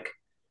of like,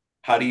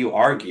 how do you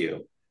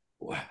argue?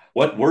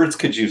 What words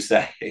could you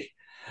say?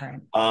 Right.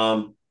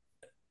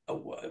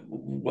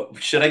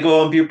 Should I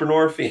go on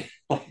buprenorphine?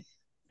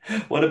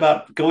 What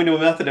about going to a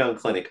methadone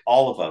clinic?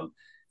 All of them.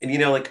 And,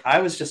 like I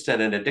was just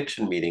at an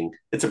addiction meeting.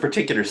 It's a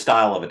particular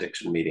style of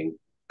addiction meeting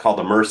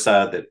called a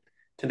MRSA that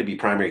tend to be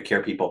primary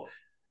care people.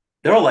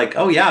 They're all like,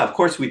 oh, yeah, of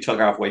course we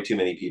took off way too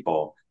many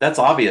people. That's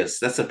obvious.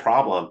 That's a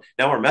problem.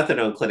 Now our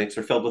methadone clinics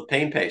are filled with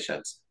pain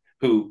patients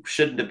who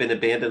shouldn't have been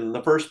abandoned in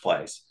the first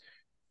place.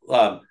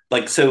 In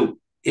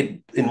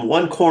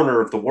one corner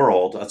of the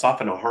world, it's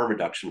often a harm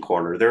reduction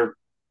corner. They're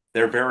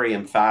very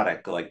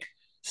emphatic. Like,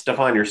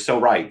 Stefan, you're so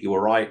right. You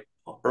were right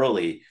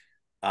early.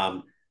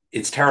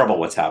 It's terrible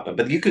what's happened.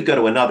 But you could go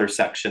to another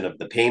section of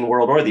the pain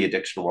world or the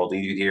addiction world,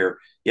 and you hear,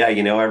 yeah,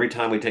 every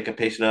time we take a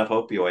patient off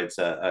opioids,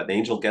 an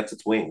angel gets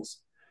its wings.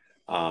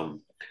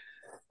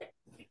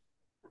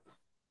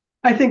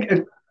 I think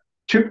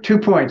two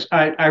points.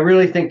 I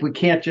really think we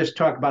can't just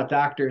talk about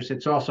doctors.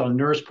 It's also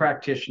nurse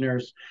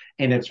practitioners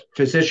and it's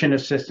physician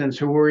assistants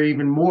who are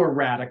even more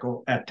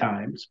radical at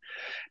times.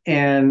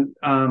 And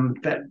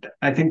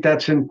I think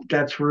that's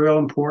real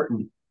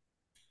important.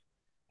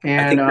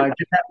 And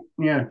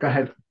yeah, go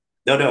ahead.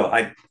 No,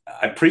 I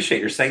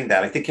appreciate your saying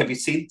that. I think, have you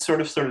seen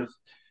sort of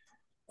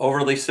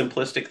overly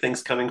simplistic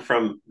things coming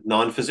from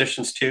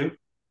non-physicians too?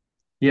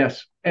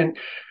 Yes. And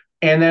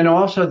then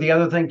also the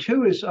other thing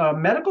too is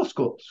medical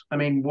schools. I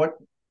mean,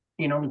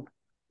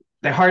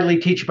 they hardly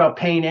teach about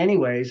pain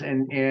anyways,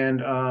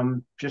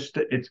 and just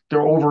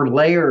they're over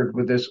layered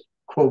with this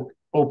quote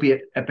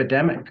opiate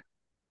epidemic.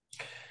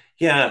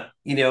 Yeah,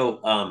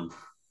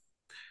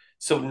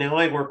 so now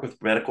I work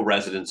with medical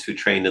residents who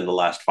trained in the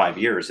last 5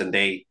 years, and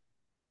they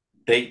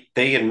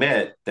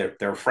admit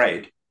they're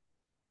afraid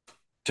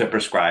to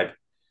prescribe.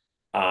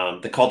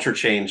 The culture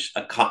change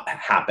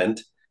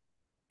happened,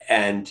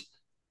 and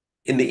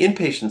in the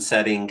inpatient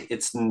setting,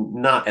 it's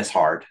not as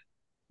hard.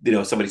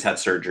 Somebody's had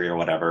surgery or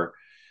whatever.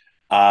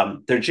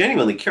 They're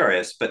genuinely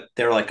curious, but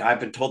they're like, I've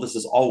been told this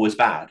is always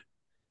bad.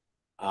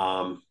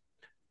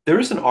 There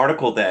is an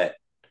article that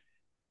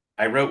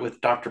I wrote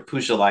with Dr.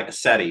 Pooja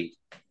Lagasetti.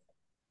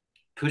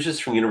 Pooja's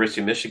from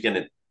University of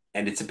Michigan,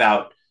 and it's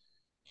about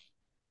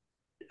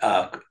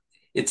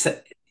it's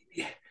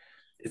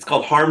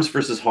called Harms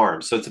versus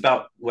Harms. So it's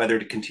about whether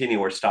to continue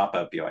or stop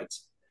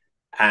opioids.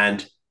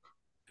 And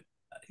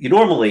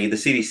normally the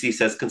CDC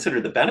says consider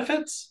the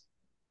benefits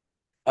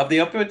of the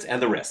opioids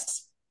and the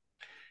risks.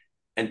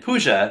 And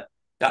Pooja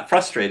got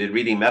frustrated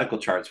reading medical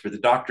charts where the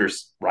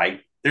doctors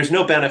write, there's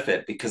no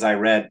benefit because I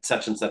read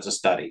such and such a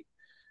study.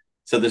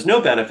 So there's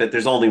no benefit,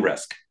 there's only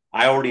risk.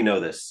 I already know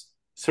this.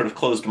 Sort of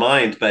closed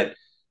mind, but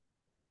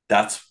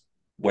that's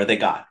where they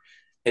got.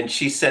 And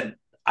she said,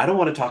 I don't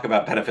want to talk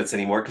about benefits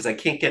anymore because I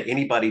can't get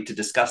anybody to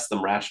discuss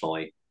them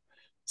rationally.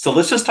 So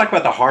let's just talk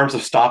about the harms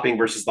of stopping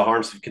versus the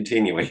harms of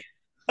continuing.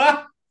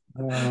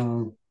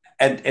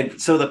 And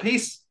so the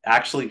piece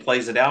actually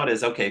plays it out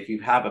as, okay, if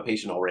you have a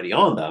patient already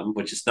on them,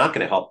 which is not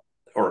going to help,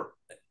 or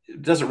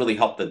it doesn't really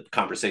help the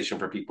conversation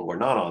for people who are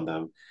not on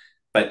them.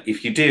 But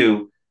if you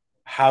do,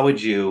 how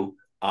would you,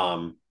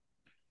 how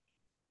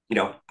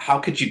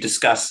could you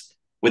discuss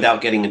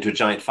without getting into a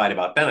giant fight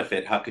about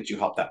benefit? How could you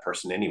help that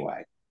person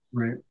anyway?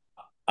 Right.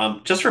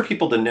 Just for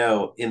people to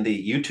know, in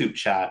the YouTube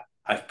chat,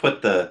 I've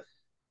put the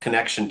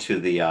connection to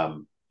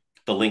the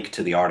link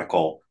to the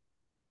article.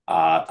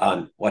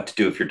 on what to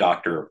do if your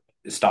doctor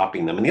is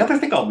stopping them. And the other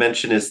thing I'll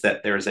mention is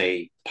that there's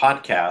a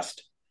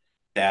podcast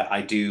that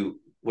I do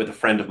with a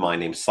friend of mine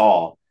named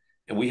Saul,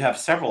 and we have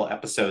several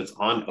episodes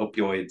on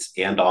opioids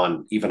and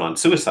on even on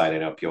suicide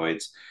and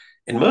opioids.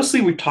 And mostly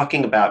we're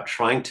talking about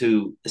trying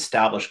to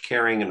establish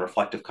caring and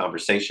reflective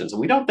conversations. And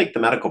we don't think the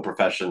medical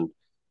profession,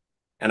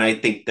 and I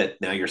think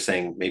that now you're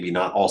saying maybe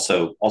not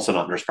also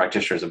not nurse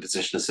practitioners and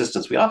physician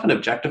assistants, we often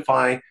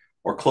objectify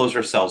or close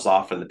ourselves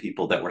off from the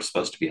people that we're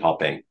supposed to be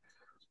helping.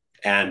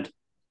 And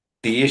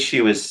the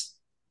issue is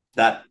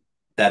that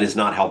that is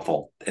not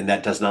helpful, and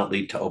that does not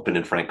lead to open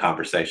and frank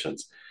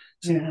conversations.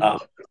 Yeah.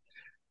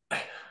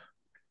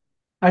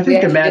 I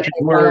think the magic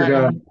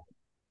word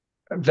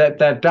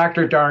that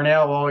Dr.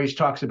 Darnell always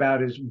talks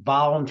about is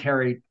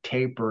voluntary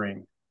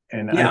tapering.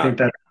 And I think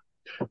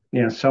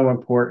that's so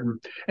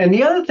important. And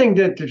the other thing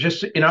that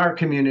just in our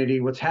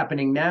community, what's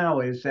happening now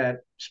is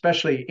that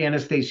especially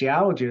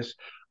anesthesiologists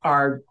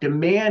are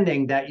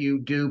demanding that you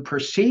do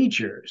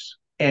procedures,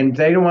 and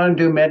they don't want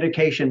to do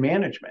medication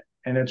management.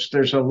 And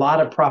there's a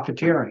lot of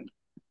profiteering.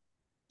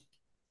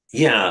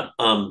 Yeah.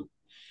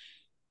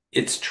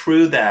 It's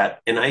true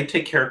that, and I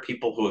take care of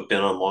people who have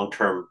been on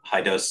long-term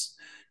high-dose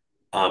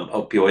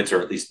opioids,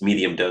 or at least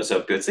medium-dose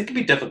opioids. It can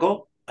be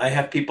difficult. I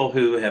have people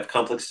who have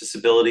complex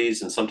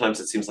disabilities, and sometimes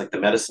it seems like the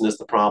medicine is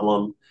the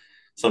problem.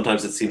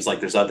 Sometimes it seems like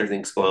there's other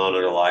things going on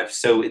in their life.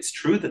 So it's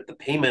true that the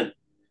payment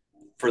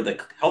for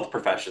the health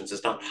professions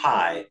is not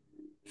high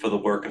for the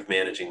work of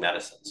managing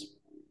medicines.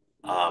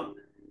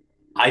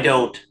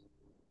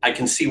 I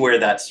can see where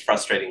that's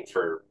frustrating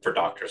for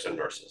doctors and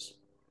nurses.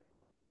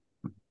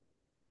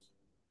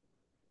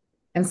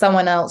 And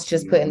someone else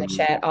just put in the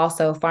chat,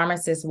 also,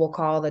 pharmacists will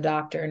call the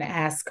doctor and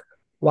ask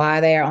why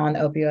they are on the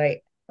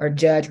opioid, or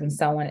judge when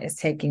someone is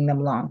taking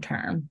them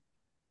long-term.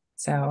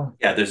 So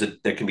yeah,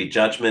 there can be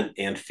judgment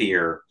and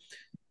fear.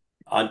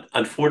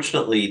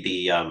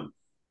 Unfortunately, I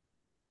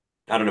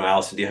don't know,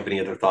 Allyson, do you have any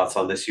other thoughts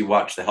on this? You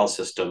watch the health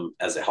system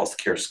as a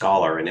healthcare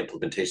scholar and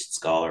implementation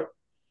scholar.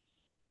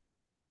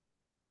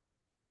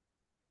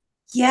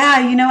 Yeah,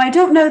 I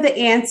don't know the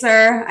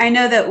answer. I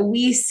know that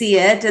we see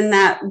it, and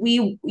that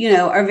we,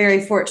 are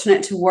very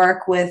fortunate to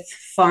work with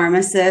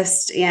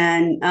pharmacists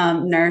and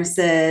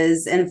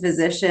nurses and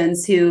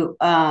physicians who,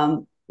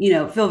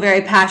 feel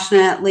very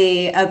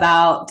passionately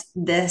about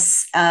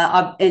this.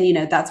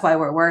 And, that's why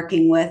we're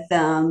working with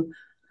them.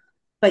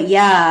 But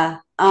yeah,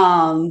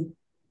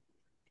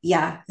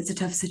 it's a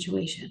tough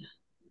situation.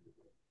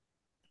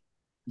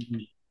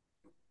 Mm-hmm.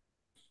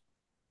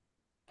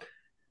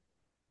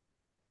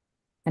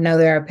 I know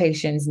there are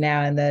patients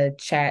now in the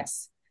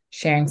chats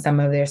sharing some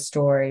of their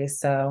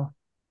stories. So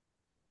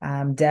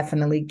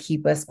definitely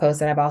keep us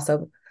posted. I've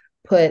also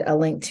put a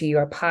link to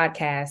your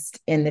podcast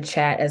in the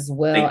chat, as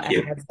well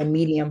as the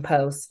Medium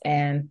post.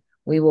 And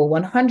we will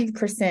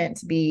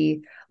 100%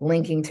 be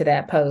linking to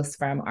that post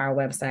from our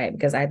website,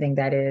 because I think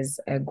that is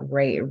a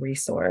great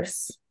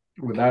resource.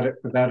 Without a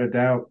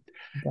doubt.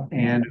 Definitely.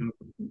 And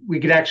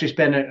we could actually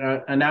spend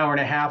an hour and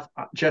a half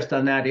just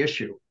on that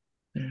issue.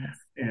 Yes.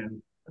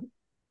 And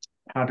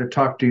how to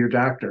talk to your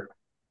doctor.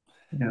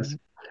 Yes.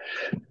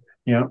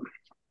 Yeah.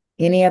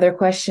 Any other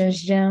questions,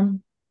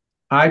 Jim?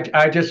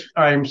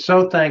 I'm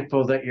so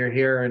thankful that you're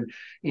here. And,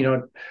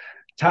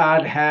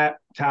 Todd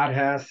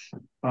has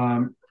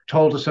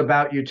told us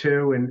about you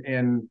too.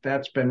 And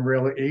that's been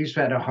he's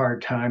had a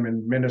hard time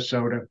in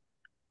Minnesota.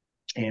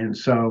 And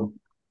so,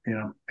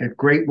 it's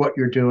great what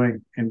you're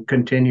doing, and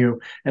continue.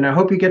 And I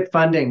hope you get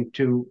funding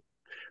to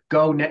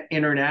go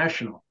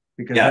international,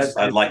 because yes,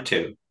 I'd like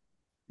to.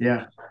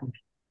 Yeah.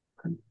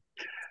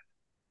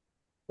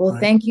 Well,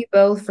 thank you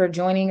both for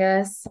joining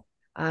us.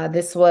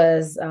 This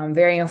was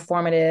very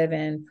informative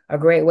and a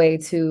great way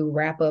to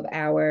wrap up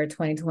our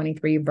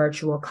 2023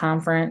 virtual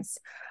conference.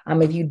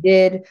 If you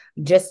did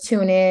just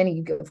tune in,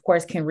 you of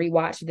course can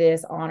rewatch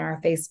this on our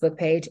Facebook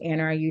page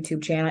and our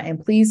YouTube channel. And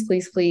please,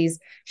 please, please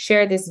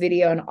share this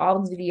video and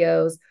all the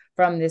videos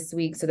from this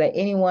week, so that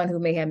anyone who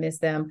may have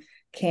missed them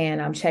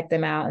can check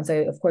them out. And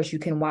so, of course, you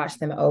can watch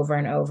them over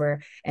and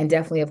over. And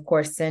definitely, of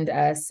course, send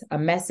us a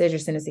message or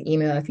send us an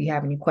email if you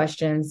have any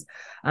questions.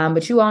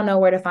 But you all know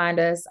where to find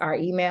us. Our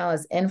email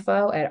is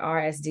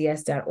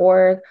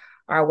info@rsds.org.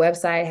 Our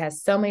website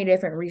has so many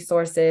different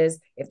resources.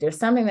 If there's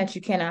something that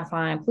you cannot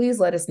find, please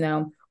let us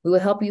know. We will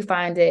help you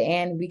find it,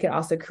 and we can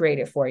also create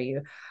it for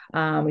you.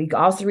 You can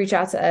also reach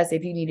out to us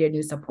if you need a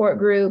new support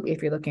group,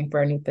 if you're looking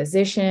for a new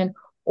physician,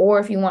 or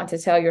if you want to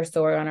tell your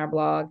story on our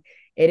blog.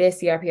 It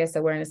is CRPS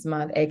Awareness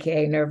Month,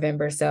 aka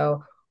November.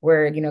 So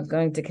we're,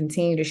 going to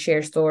continue to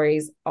share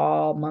stories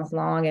all month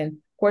long. And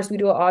of course, we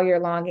do it all year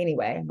long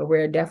anyway, but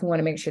we're definitely want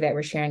to make sure that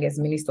we're sharing as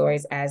many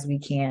stories as we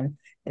can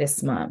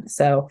this month.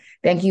 So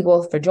thank you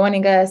both for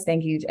joining us.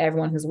 Thank you to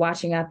everyone who's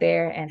watching out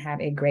there, and have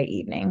a great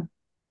evening.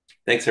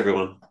 Thanks,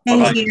 everyone.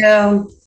 Thank you.